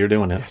move while you're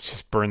doing it. Let's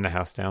just burn the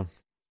house down.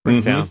 Burn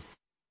it down.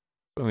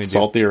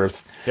 Salt the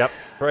earth. Yep.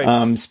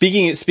 Right.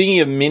 Speaking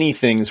of mini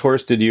things,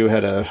 Horst, you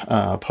had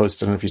a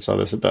post, I don't know if you saw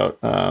this, about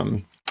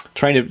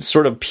trying to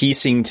sort of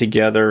piecing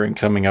together and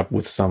coming up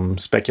with some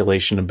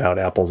speculation about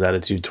Apple's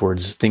attitude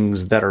towards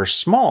things that are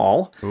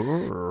small.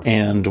 Ooh.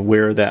 And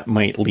where that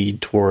might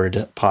lead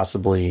toward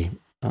possibly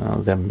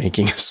them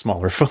making a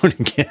smaller phone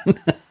again.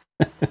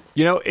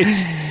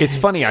 It's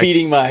funny.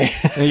 Feeding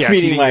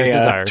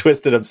my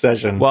twisted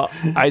obsession. Well,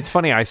 it's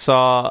funny. I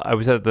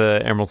was at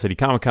the Emerald City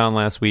Comic Con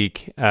last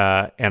week,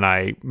 and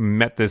I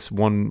met this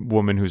one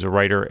woman who's a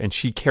writer, and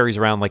she carries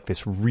around like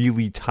this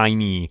really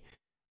tiny,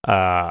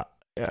 some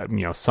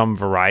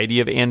variety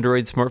of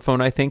Android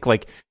smartphone. I think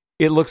like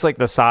it looks like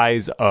the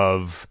size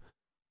of.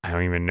 I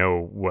don't even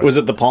know what. Was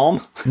it the Palm?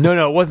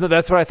 No, it wasn't.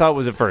 That's what I thought it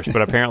was at first,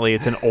 but apparently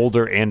it's an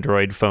older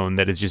Android phone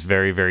that is just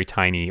very, very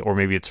tiny, or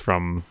maybe it's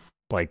from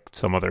like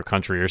some other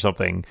country or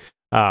something.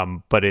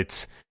 But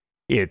it's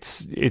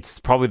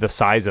probably the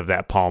size of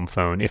that Palm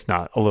phone, if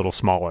not a little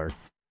smaller.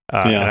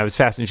 And I was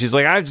fascinated. She's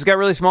like, I've just got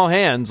really small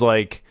hands.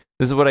 Like,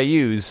 this is what I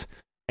use.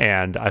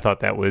 And I thought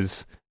that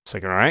was just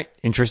like, all right,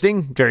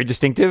 interesting, very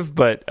distinctive,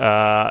 but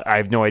I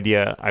have no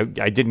idea.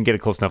 I didn't get a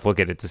close enough look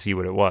at it to see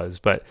what it was.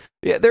 But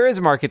yeah, there is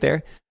a market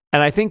there.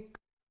 And I think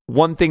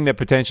one thing that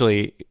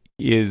potentially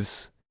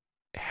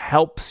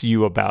helps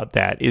you about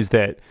that is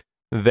that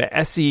the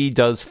SE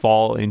does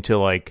fall into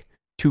like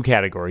two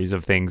categories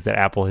of things that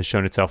Apple has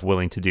shown itself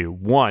willing to do.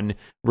 One,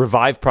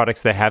 revive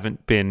products that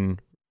haven't been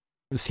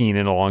seen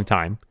in a long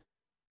time,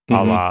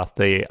 a la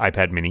the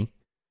iPad mini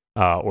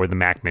or the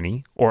Mac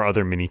mini or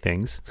other mini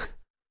things.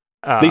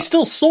 They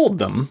still sold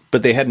them,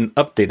 but they hadn't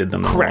updated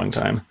them in a long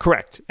time.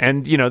 Correct.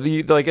 And,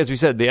 like as we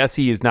said, the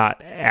SE is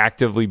not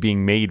actively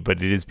being made,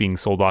 but it is being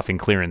sold off in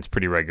clearance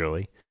pretty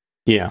regularly.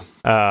 Yeah.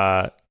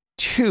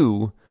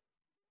 Two,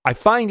 I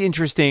find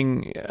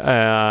interesting,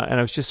 and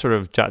I was just sort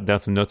of jotting down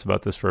some notes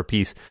about this for a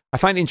piece. I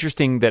find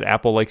interesting that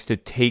Apple likes to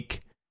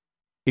take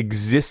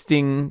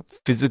existing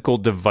physical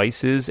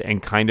devices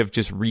and kind of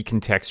just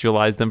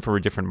recontextualize them for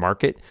a different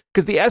market.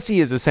 Because the SE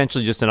is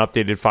essentially just an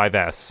updated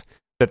 5S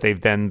that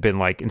they've then been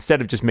like, instead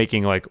of just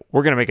making like,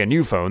 we're going to make a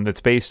new phone that's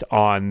based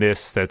on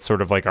this, that's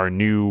sort of like our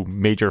new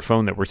major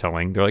phone that we're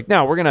selling. They're like,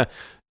 no, we're going to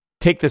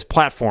take this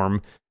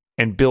platform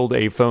and build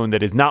a phone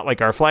that is not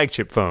like our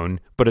flagship phone,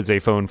 but is a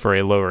phone for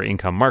a lower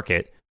income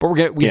market. But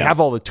we have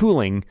all the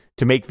tooling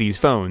to make these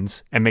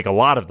phones and make a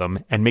lot of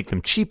them and make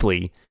them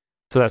cheaply.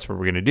 So that's what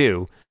we're going to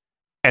do.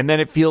 And then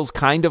it feels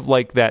kind of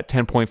like that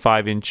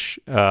 10.5 inch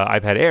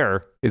iPad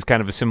Air is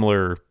kind of a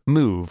similar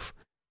move,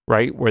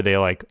 right? Where they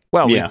like,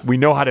 well, we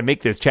know how to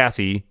make this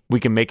chassis. We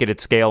can make it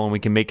at scale and we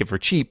can make it for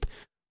cheap.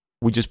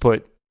 We just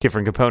put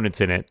different components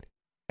in it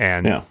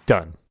and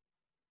done.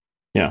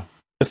 Yeah.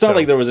 It's not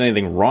like there was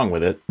anything wrong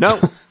with it. No,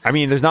 I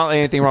mean, there's not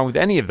anything wrong with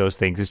any of those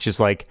things. It's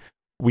just like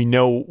we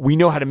know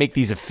how to make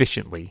these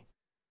efficiently.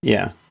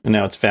 Yeah, and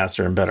now it's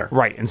faster and better.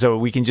 Right, and so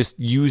we can just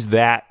use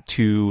that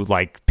to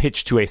like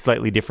pitch to a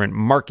slightly different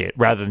market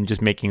rather than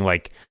just making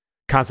like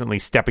constantly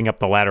stepping up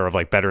the ladder of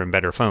like better and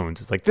better phones.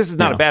 It's like, this is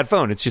not a bad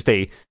phone. It's just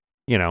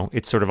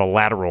it's sort of a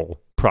lateral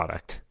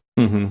product.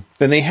 Mm-hmm.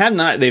 And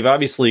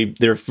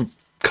they're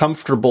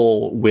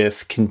comfortable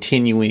with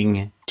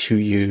continuing to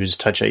use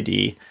Touch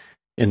ID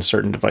in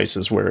certain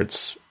devices where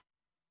it's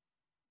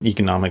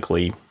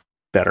economically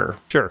better.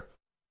 Sure.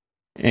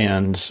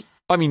 And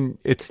I mean,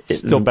 it's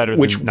still better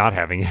than not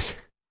having it.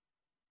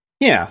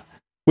 Yeah.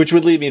 Which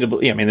would lead me to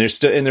believe, I mean, they're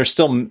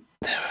still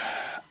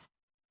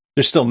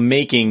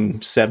making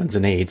 7s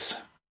and 8s.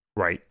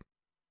 Right.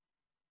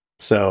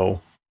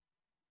 So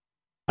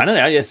I don't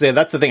know. I just say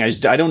that's the thing.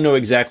 I don't know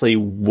exactly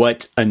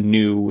what a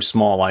new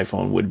small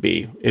iPhone would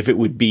be. If it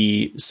would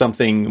be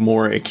something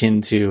more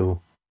akin to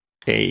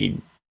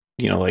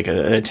like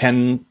a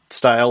 10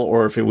 style,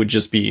 or if it would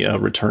just be a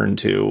return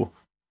to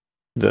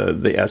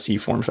the SE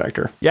form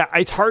factor. Yeah,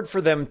 it's hard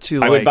for them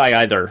to. I would buy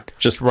either,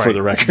 just for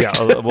the record. Yeah,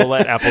 we'll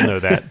let Apple know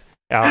that.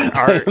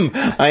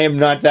 I am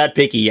not that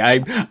picky.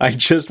 I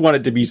just want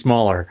it to be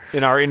smaller.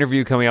 In our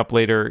interview coming up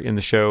later in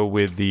the show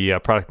with the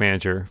product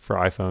manager for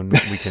iPhone,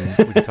 we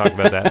can talk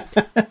about that.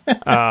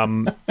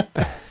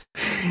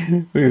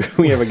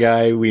 We have a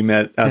guy we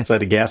met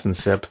outside of Gas and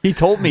Sip. He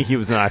told me he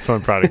was an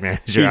iPhone product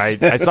manager.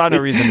 I saw no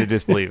reason to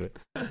disbelieve it.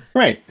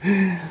 Right.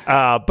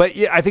 But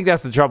yeah, I think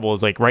that's the trouble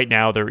is like right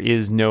now there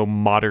is no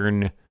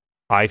modern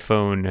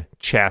iPhone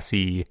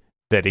chassis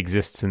that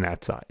exists in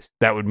that size.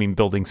 That would mean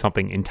building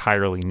something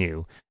entirely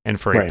new. And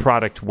for a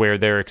product where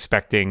they're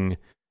expecting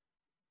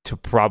to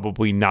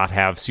probably not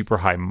have super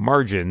high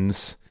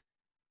margins,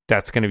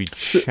 that's going to be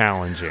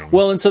challenging.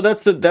 Well, and so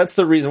that's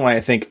the reason why I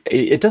think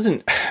it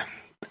doesn't.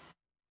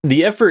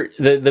 The effort,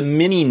 the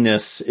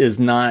mininess is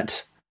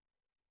not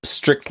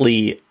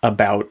strictly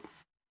about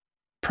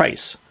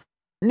price.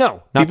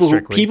 No, not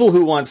strictly. People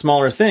who want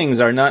smaller things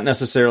are not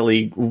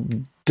necessarily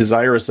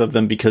desirous of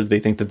them because they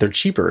think that they're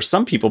cheaper.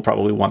 Some people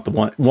probably want the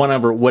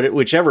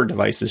whichever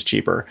device is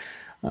cheaper.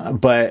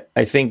 But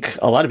I think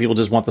a lot of people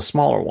just want the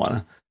smaller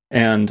one.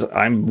 and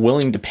I'm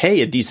willing to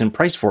pay a decent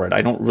price for it.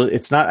 I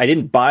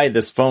didn't buy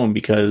this phone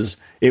because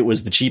it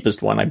was the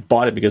cheapest one. I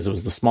bought it because it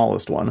was the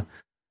smallest one.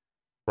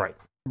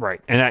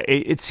 Right. And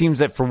it seems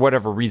that for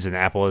whatever reason,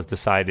 Apple has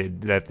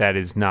decided that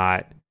is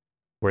not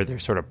where they're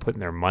sort of putting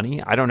their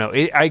money. I don't know.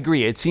 I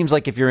agree. It seems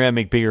like if you're going to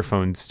make bigger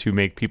phones to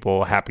make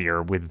people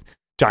happier with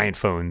giant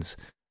phones,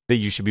 that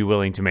you should be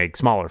willing to make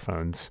smaller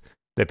phones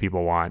that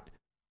people want.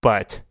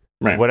 But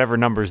whatever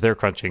numbers they're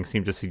crunching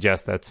seem to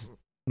suggest that's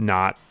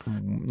not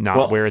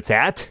where it's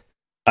at.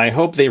 I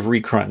hope they've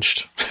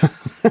recrunched.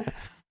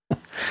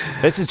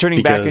 This is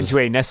turning back into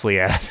a Nestle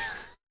ad.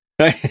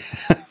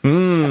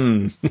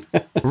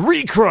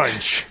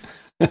 Recrunch.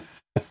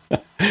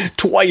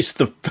 Twice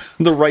the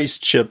rice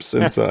chips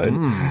inside.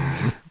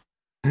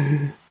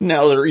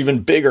 Now they're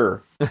even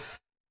bigger.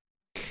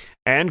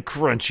 And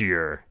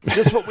crunchier.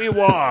 Just what we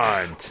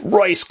want.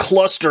 Rice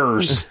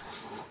clusters.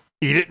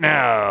 Eat it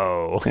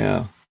now.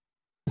 Yeah.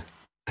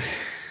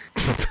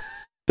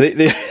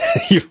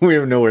 We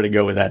have nowhere to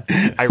go with that.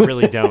 I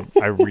really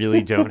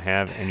don't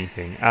have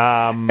anything.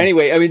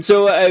 Anyway, I mean,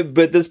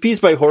 but this piece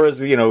by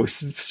Horace,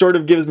 sort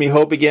of gives me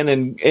hope again,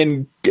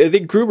 and I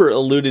think Gruber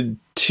alluded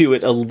to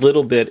it a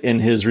little bit in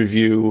his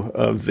review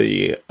of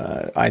the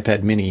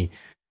iPad Mini,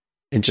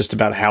 and just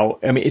about how,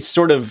 I mean, it's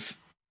sort of,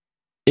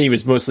 he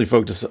was mostly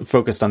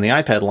focused on the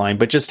iPad line,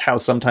 but just how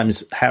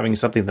sometimes having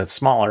something that's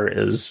smaller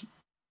is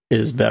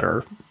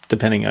better,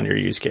 depending on your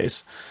use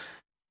case.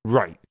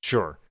 Right,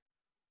 sure.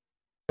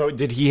 So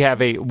did he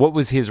have what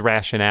was his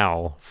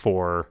rationale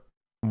for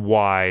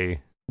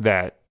why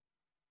that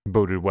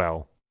boded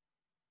well?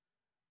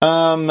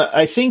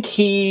 I think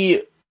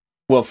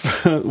one of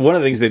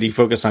the things that he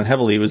focused on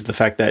heavily was the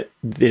fact that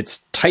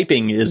its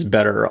typing is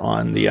better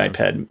on the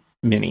iPad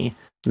Mini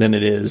than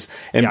it is,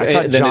 than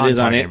it is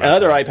on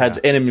other iPads.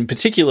 Yeah. And in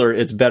particular,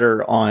 it's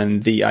better on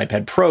the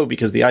iPad Pro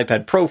because the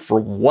iPad Pro, for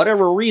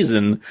whatever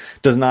reason,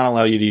 does not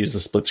allow you to use the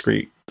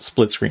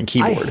split screen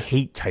keyboard. I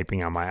hate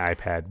typing on my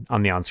iPad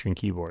on the on-screen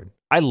keyboard.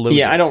 I loathe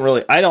it. I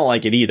don't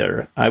like it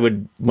either. I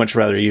would much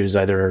rather use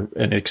either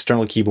an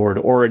external keyboard,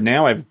 or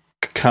now I've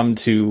come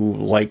to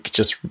like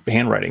just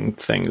handwriting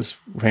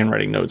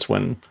notes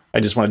when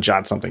I just want to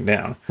jot something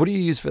down. What do you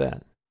use for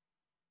that?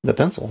 The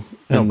pencil.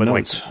 No, but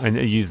notes. And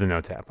use the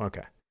notes app.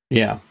 Okay.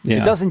 Yeah.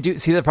 It doesn't do.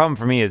 See, the problem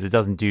for me is it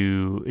doesn't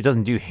do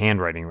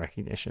handwriting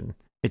recognition.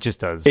 It just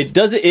does. It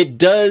does.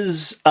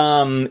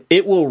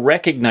 It will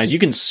recognize. You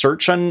can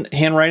search on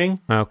handwriting.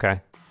 Okay.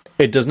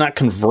 It does not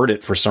convert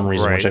it for some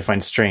reason, which I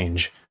find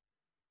strange.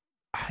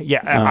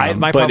 Yeah,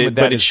 my problem with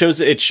that it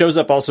shows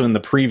up also in the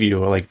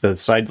preview, like the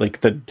side,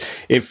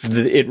 if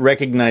it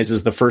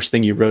recognizes the first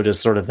thing you wrote as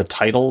sort of the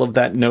title of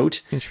that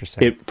note.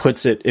 Interesting. It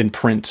puts it in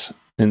print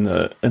in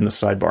the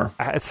sidebar.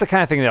 It's the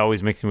kind of thing that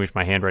always makes me wish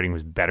my handwriting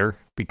was better,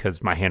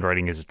 because my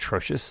handwriting is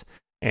atrocious,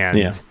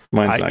 and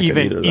mine's not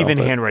even good either,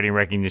 though, handwriting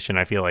recognition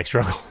I feel like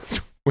struggles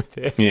with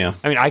it. Yeah,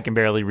 I mean, I can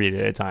barely read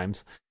it at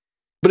times.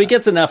 But it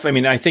gets enough. I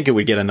mean, I think it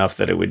would get enough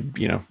that it would,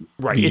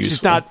 right. Be it's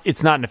useful.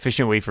 It's not an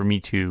efficient way for me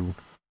to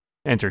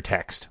enter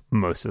text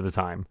most of the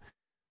time.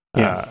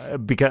 Yeah.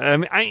 Because I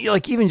mean,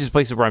 even just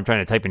places where I'm trying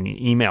to type an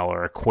email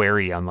or a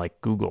query on like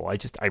Google,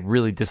 I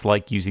really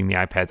dislike using the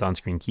iPad's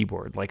on-screen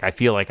keyboard. Like, I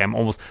feel like I'm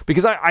almost,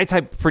 because I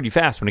type pretty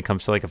fast when it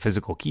comes to like a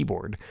physical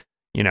keyboard.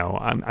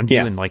 I'm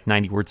doing like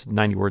 90 words,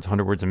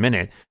 100 words a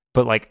minute.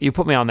 But like, you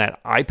put me on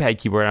that iPad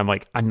keyboard, I'm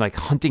like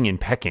hunting and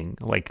pecking,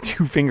 like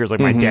two fingers,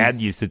 like my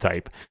dad used to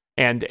type.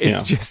 And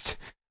it's just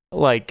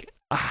like,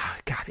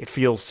 God, it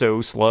feels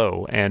so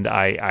slow, and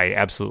I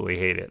absolutely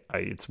hate it.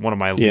 It's one of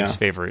my least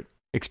favorite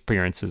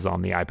experiences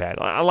on the iPad.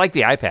 I like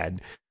the iPad,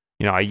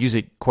 I use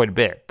it quite a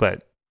bit,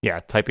 but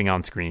typing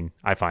on screen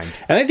I find.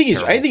 And I think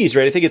he's right.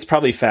 I think it's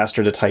probably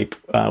faster to type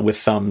with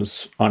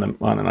thumbs on an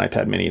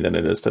iPad Mini than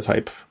it is to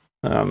type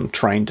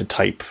trying to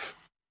type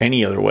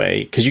any other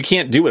way, because you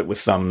can't do it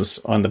with thumbs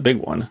on the big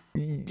one.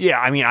 Yeah,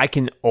 I mean, I've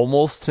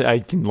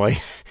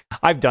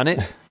done it.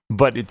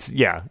 But it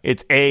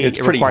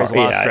requires a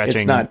lot of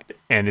stretching,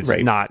 and it's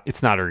not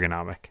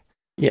ergonomic.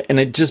 Yeah, and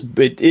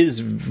it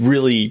is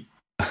really,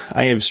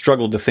 I have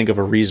struggled to think of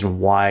a reason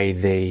why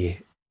they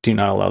do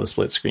not allow the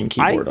split screen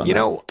keyboard on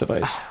that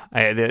device.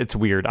 It's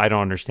weird. I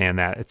don't understand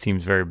that. It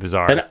seems very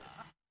bizarre. I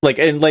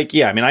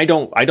mean, I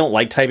don't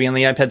like typing on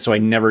the iPad, so I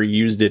never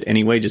used it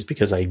anyway, just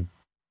because I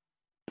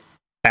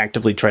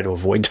actively try to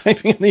avoid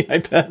typing on the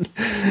iPad.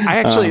 I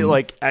actually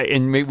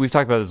and we've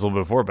talked about this a little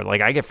bit before, but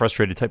like, I get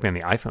frustrated typing on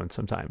the iPhone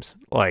sometimes.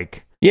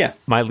 Like,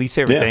 my least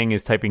favorite thing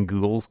is typing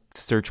Google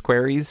search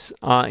queries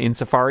in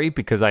Safari,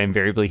 because I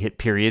invariably hit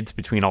periods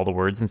between all the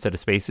words instead of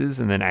spaces,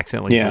 and then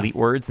accidentally delete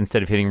words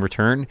instead of hitting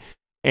return.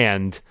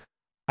 And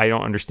I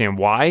don't understand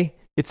why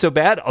it's so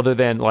bad, other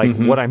than like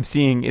what I'm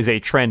seeing is a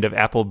trend of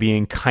Apple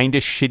being kind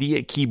of shitty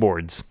at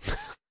keyboards.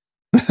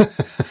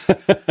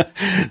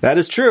 That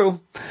is true.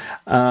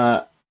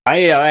 I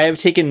have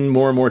taken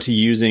more and more to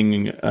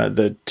using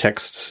the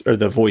text or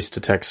the voice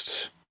to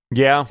text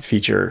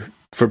feature,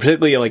 for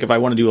particularly like if I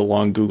want to do a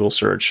long Google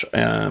search.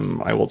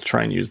 I will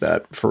try and use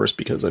that first,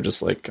 because I'm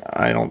just like,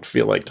 I don't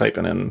feel like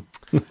typing in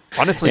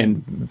Honestly,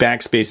 and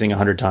backspacing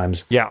 100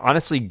 times. Yeah,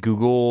 honestly,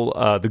 Google,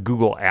 the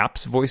Google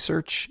Apps voice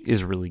search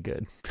is really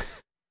good.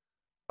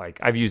 Like,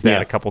 I've used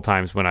that a couple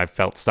times when I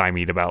felt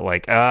stymied about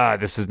like,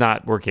 this is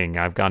not working.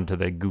 I've gone to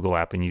the Google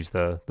app and used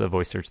the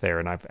voice search there,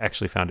 and I've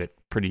actually found it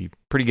pretty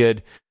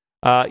good.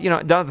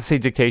 Not to say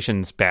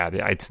dictation's bad,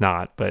 it's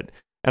not, but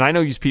and I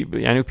know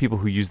people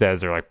who use that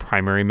as their like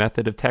primary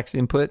method of text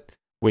input,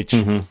 which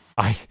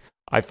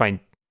I find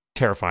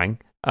terrifying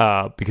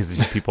because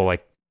it's just people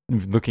like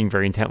looking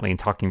very intently and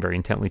talking very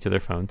intently to their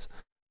phones.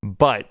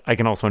 But I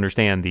can also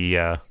understand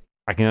the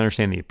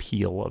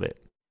appeal of it.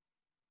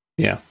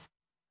 Yeah.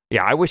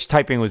 Yeah, I wish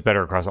typing was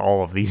better across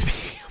all of these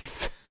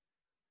mediums.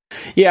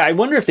 Yeah, I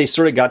wonder if they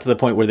sort of got to the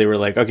point where they were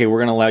like, okay, we're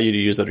going to allow you to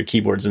use other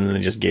keyboards, and then they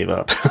just gave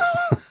up.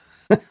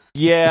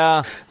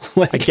 Yeah,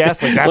 I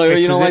guess like that. Like,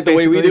 you don't like the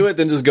way we basically. do it,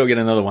 then just go get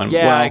another one.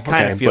 Yeah, well, it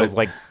kind of feels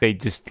like they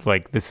just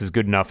like this is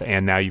good enough,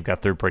 and now you've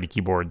got third-party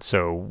keyboards.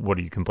 So what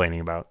are you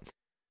complaining about?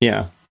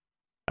 Yeah.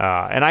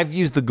 And I've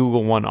used the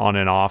Google one on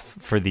and off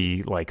for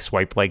the like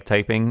swipe-like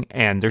typing,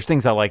 and there's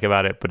things I like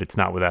about it, but it's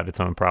not without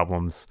its own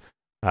problems.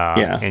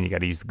 And you got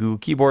to use the Google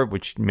keyboard,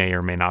 which may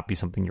or may not be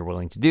something you're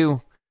willing to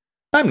do.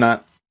 I'm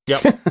not.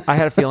 Yep, I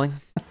had a feeling.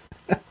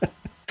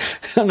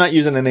 I'm not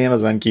using an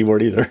Amazon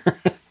keyboard either.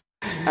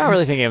 I don't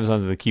really think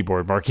Amazon's in the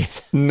keyboard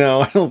market.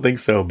 No, I don't think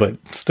so,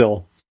 but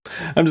still.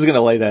 I'm just going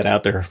to lay that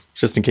out there,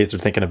 just in case they're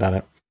thinking about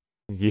it.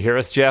 You hear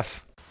us,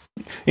 Jeff?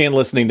 And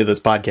listening to this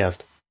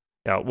podcast.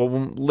 Yeah, well,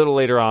 a little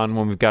later on,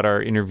 when we've got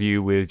our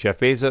interview with Jeff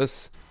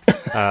Bezos,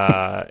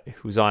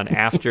 who's on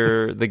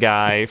after the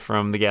guy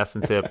from the Gas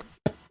and Sip,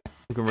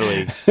 we can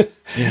really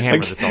hammer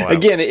this all out.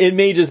 Again, it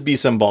may just be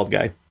some bald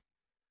guy.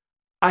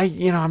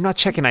 I'm not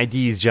checking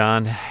IDs,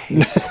 John.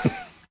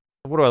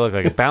 What do I look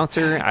like? A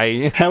bouncer?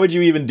 How would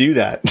you even do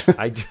that?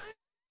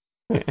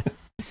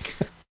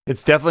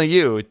 It's definitely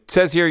you. It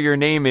says here your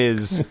name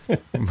is.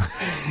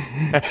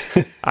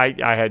 I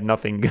had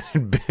nothing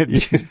good.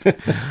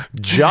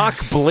 Jock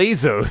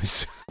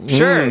Blazos.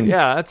 Sure,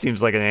 yeah, that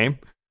seems like a name.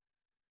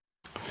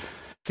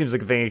 Seems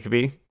like a thing it could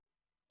be.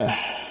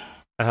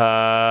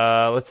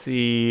 Let's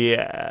see.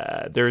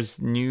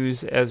 There's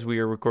news as we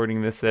are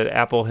recording this that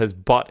Apple has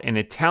bought an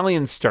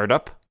Italian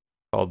startup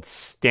called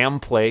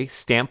Stamplay.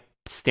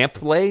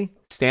 Stamplay?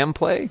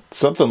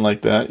 Something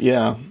like that,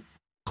 yeah.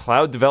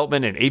 Cloud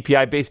development and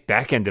API-based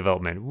backend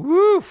development.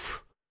 Woo!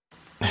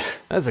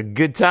 That's a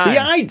good time.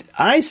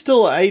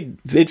 See,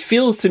 it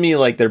feels to me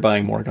like they're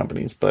buying more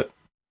companies, but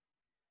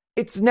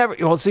it's never.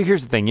 Well, see,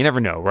 here's the thing: you never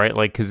know, right?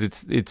 Like, because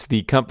it's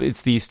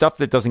the stuff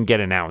that doesn't get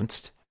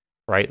announced,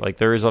 right? Like,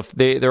 there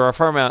are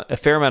a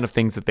fair amount of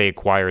things that they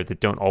acquire that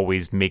don't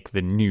always make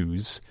the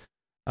news,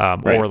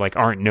 or like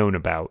aren't known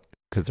about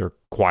because they're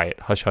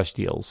quiet, hush hush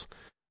deals.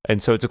 And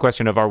so it's a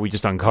question of, are we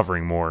just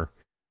uncovering more?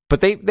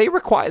 But they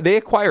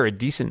acquire a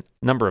decent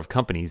number of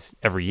companies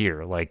every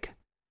year, like,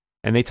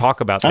 and they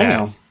talk about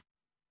that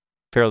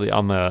fairly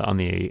on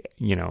the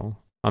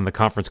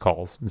conference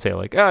calls and say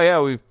like, oh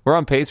yeah, we're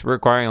on pace, we're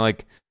acquiring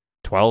like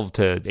 12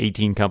 to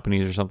 18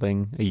 companies or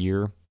something a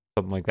year,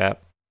 something like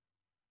that.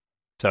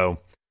 So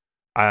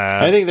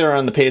I think they're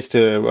on the pace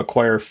to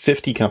acquire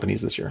 50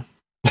 companies this year.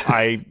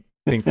 I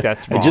think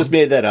that's wrong. I just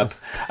made that up.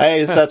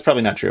 That's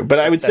probably not true, but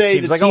I would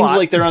say seems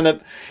like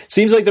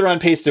they're on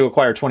pace to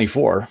acquire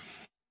 24.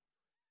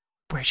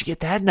 Where'd you get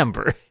that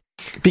number?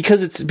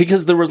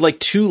 Because there were like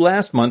 2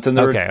 last month and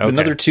there were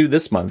another 2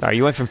 this month.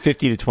 You went from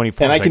 50 to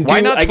 24. And I can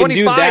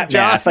do that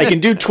John? math. I can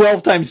do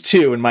 12 times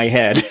 2 in my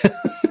head.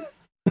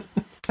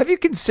 Have you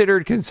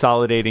considered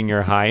consolidating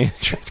your high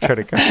interest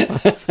credit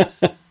cards?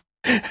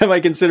 Have I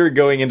considered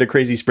going into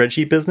crazy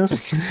spreadsheet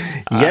business?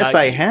 Yes,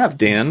 I have,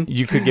 Dan.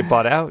 You could get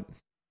bought out.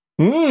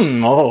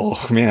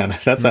 Oh man,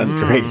 that sounds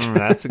great.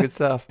 That's good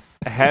stuff.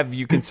 Have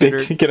you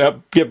considered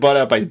get bought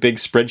out by a big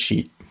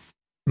spreadsheet?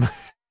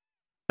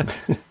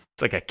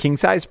 It's like a king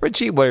size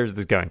spreadsheet. Where is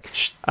this going?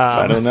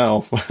 I don't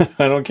know.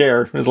 I don't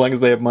care as long as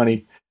they have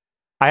money.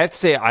 I have to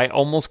say, I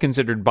almost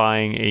considered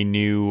buying a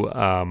new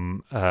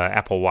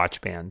Apple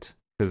Watch band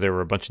because there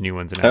were a bunch of new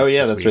ones announced. Oh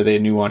yeah, that's right. They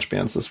had new watch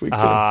bands this week too.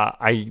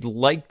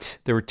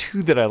 There were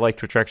 2 that I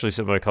liked, which are actually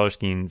some of my color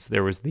schemes.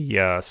 There was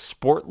the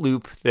Sport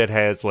Loop that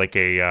has like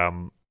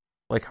a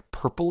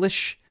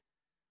purplish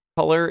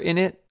color in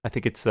it. I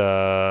think it's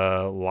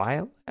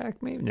lilac,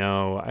 maybe.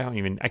 No,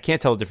 I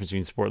can't tell the difference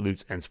between Sport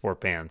Loops and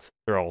Sport Bands.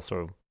 They're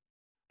also,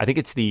 I think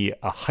it's the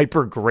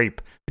Hyper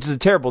Grape, which is a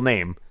terrible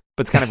name,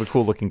 but it's kind of a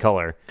cool looking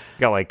color.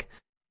 Got like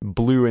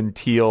blue and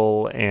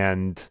teal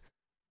and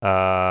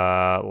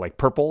like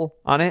purple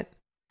on it.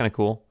 Kind of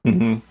cool.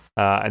 Mm-hmm.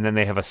 And then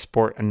they have a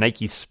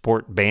Nike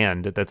Sport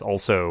Band that's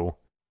also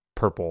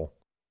purple,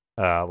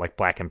 like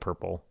black and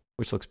purple,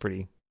 which looks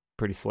pretty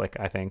slick,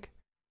 I think.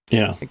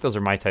 Yeah. I think those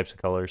are my types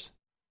of colors.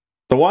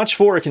 The Watch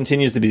 4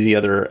 continues to be the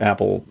other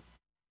Apple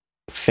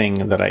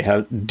thing that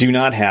I do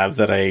not have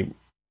that I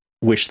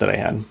wish that I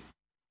had.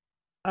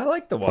 I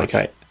like the Watch.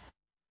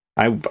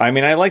 I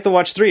mean, I like the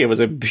Watch 3. It was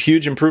a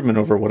huge improvement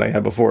over what I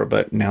had before,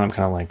 but now I'm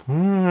kind of like,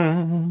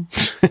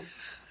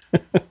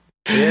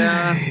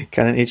 yeah,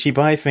 got an itchy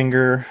buy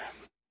finger.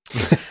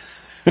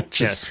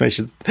 Just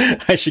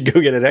I should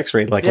go get an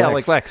X-ray like Lex.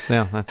 like Lex.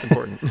 Yeah, that's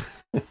important.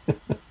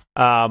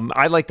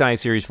 I like the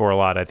iSeries 4 a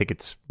lot. I think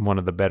it's one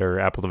of the better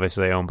Apple devices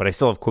I own, but I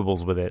still have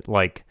quibbles with it.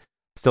 Like,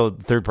 still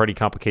third-party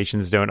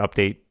complications don't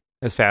update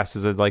as fast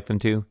as I'd like them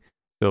to.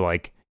 So,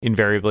 like,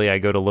 invariably, I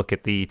go to look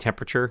at the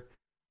temperature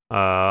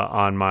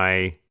on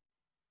my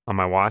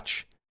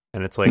watch,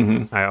 and it's like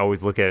I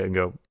always look at it and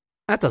go,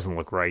 that doesn't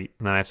look right.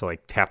 And then I have to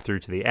like tap through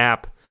to the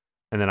app,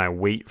 and then I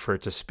wait for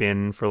it to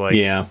spin for like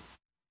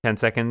 10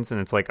 seconds,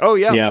 and it's like, oh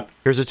yeah,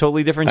 here's a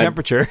totally different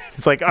temperature.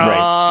 It's like,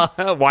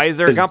 why is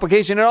there a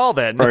complication at all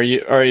then? Are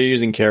you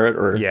using Carrot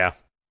or yeah,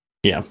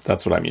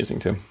 that's what I'm using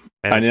too.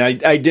 And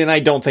I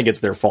don't think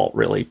it's their fault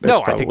really.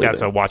 I think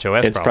that's a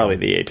watchOS It's problem. probably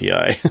the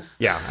API.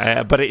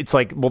 But it's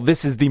like, well,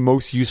 this is the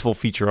most useful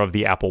feature of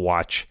the Apple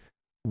Watch.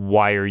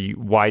 Why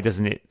is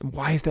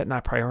that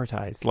not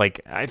prioritized? Like,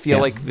 I feel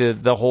like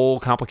the whole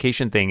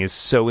complication thing is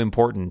so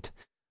important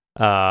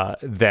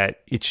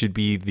that it should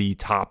be the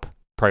top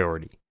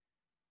priority,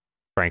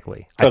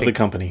 frankly. Of the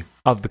company.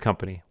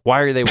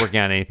 Why are they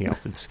working on anything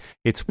else?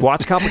 It's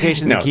watch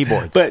complications and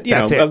keyboards. But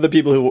of the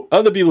people who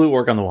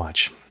work on the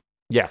watch.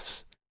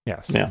 Yes.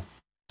 Yeah.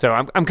 So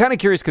I'm kind of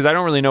curious because I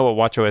don't really know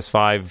what watchOS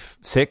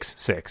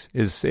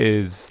 5.6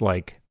 is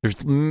like.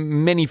 There's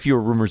many fewer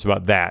rumors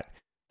about that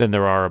than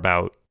there are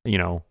about,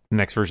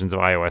 next versions of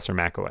iOS or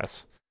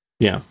macOS.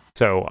 Yeah.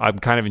 So I'm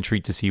kind of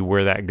intrigued to see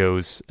where that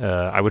goes.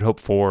 I would hope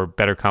for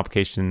better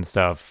complication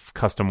stuff,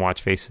 custom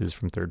watch faces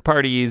from third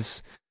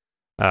parties.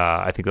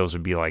 I think those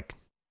would be like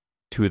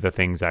two of the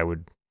things I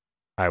would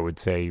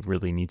say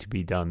really need to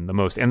be done the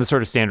most, and the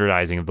sort of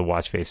standardizing of the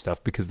watch face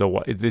stuff, because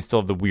they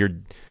still have the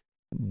weird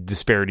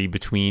disparity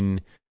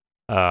between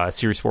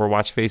Series 4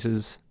 watch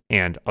faces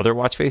and other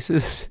watch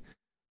faces.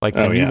 Like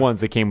the new ones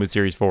that came with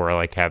Series 4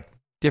 like have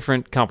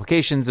different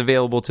complications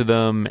available to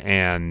them,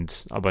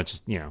 and a bunch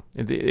of,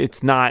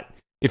 it's not,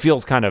 it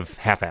feels kind of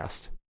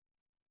half-assed.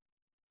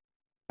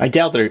 I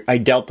doubt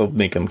they'll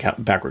make them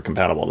backward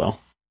compatible though.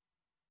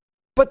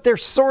 But they're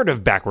sort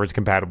of backwards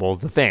compatible is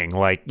the thing.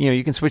 Like,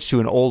 you can switch to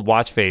an old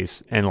watch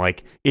face and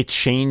like it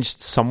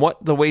changed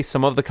somewhat the way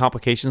some of the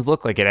complications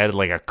look. Like it added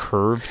like a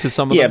curve to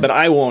some of them. Yeah, but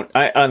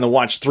on the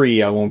Watch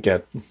 3, I won't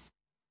get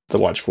the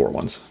Watch 4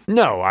 ones.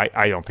 No,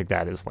 I don't think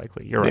that is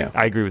likely. You're right. Yeah.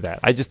 I agree with that.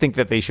 I just think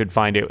that they should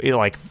find it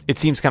like, it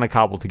seems kind of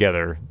cobbled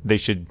together. They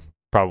should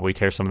probably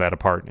tear some of that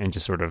apart and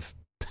just sort of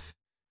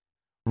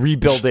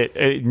rebuild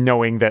it,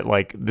 knowing that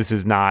like this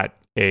is not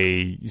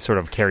a sort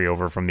of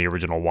carryover from the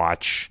original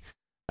watch.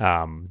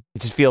 It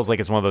just feels like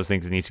it's one of those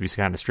things that needs to be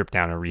kind of stripped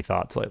down and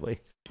rethought slightly.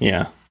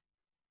 Yeah.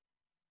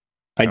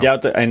 I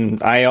doubt that,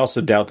 and I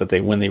also doubt that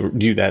when they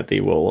do that,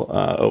 they will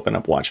open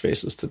up watch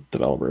faces to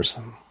developers.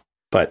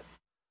 But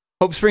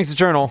hope springs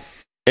eternal.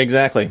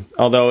 Exactly.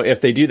 Although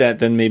if they do that,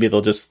 then maybe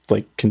they'll just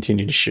like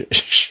continue to ship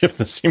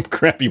the same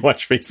crappy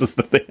watch faces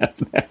that they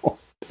have now.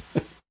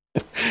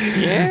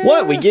 Yeah.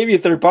 What? We gave you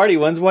third-party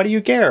ones. Why do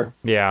you care?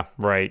 Yeah.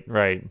 Right.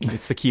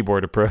 It's the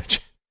keyboard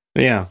approach.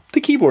 Yeah,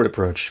 the keyboard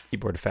approach.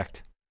 Keyboard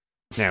effect.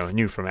 No,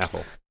 new from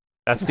Apple.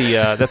 That's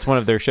that's one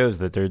of their shows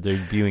that they're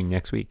debuting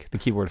next week. The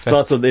keyboard effect.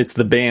 It's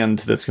the band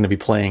that's going to be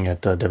playing at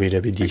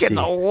WWDC. You're getting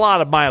a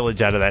lot of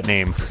mileage out of that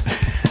name.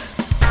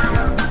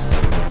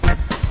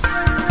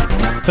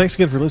 Thanks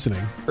again for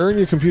listening. Earn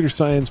your computer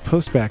science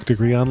post-bac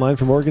degree online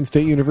from Oregon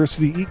State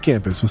University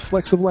eCampus with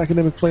flexible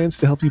academic plans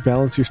to help you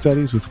balance your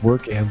studies with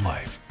work and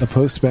life. A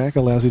post-bac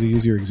allows you to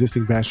use your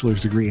existing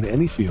bachelor's degree in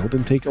any field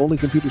and take only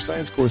computer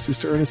science courses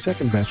to earn a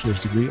second bachelor's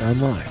degree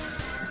online.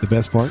 The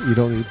best part, you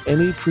don't need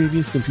any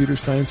previous computer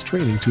science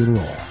training to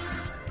enroll.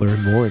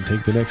 Learn more and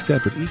take the next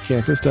step at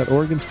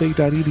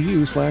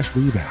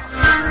ecampus.oregonstate.edu/rebound.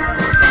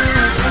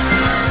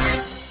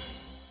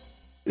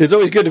 It's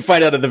always good to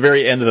find out at the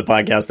very end of the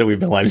podcast that we've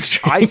been live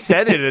streaming. I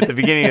said it at the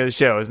beginning of the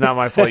show. It's not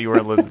my fault you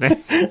weren't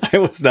listening. I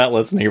was not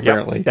listening,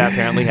 apparently. Yep, that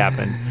apparently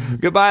happened.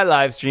 Goodbye,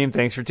 live stream.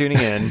 Thanks for tuning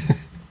in.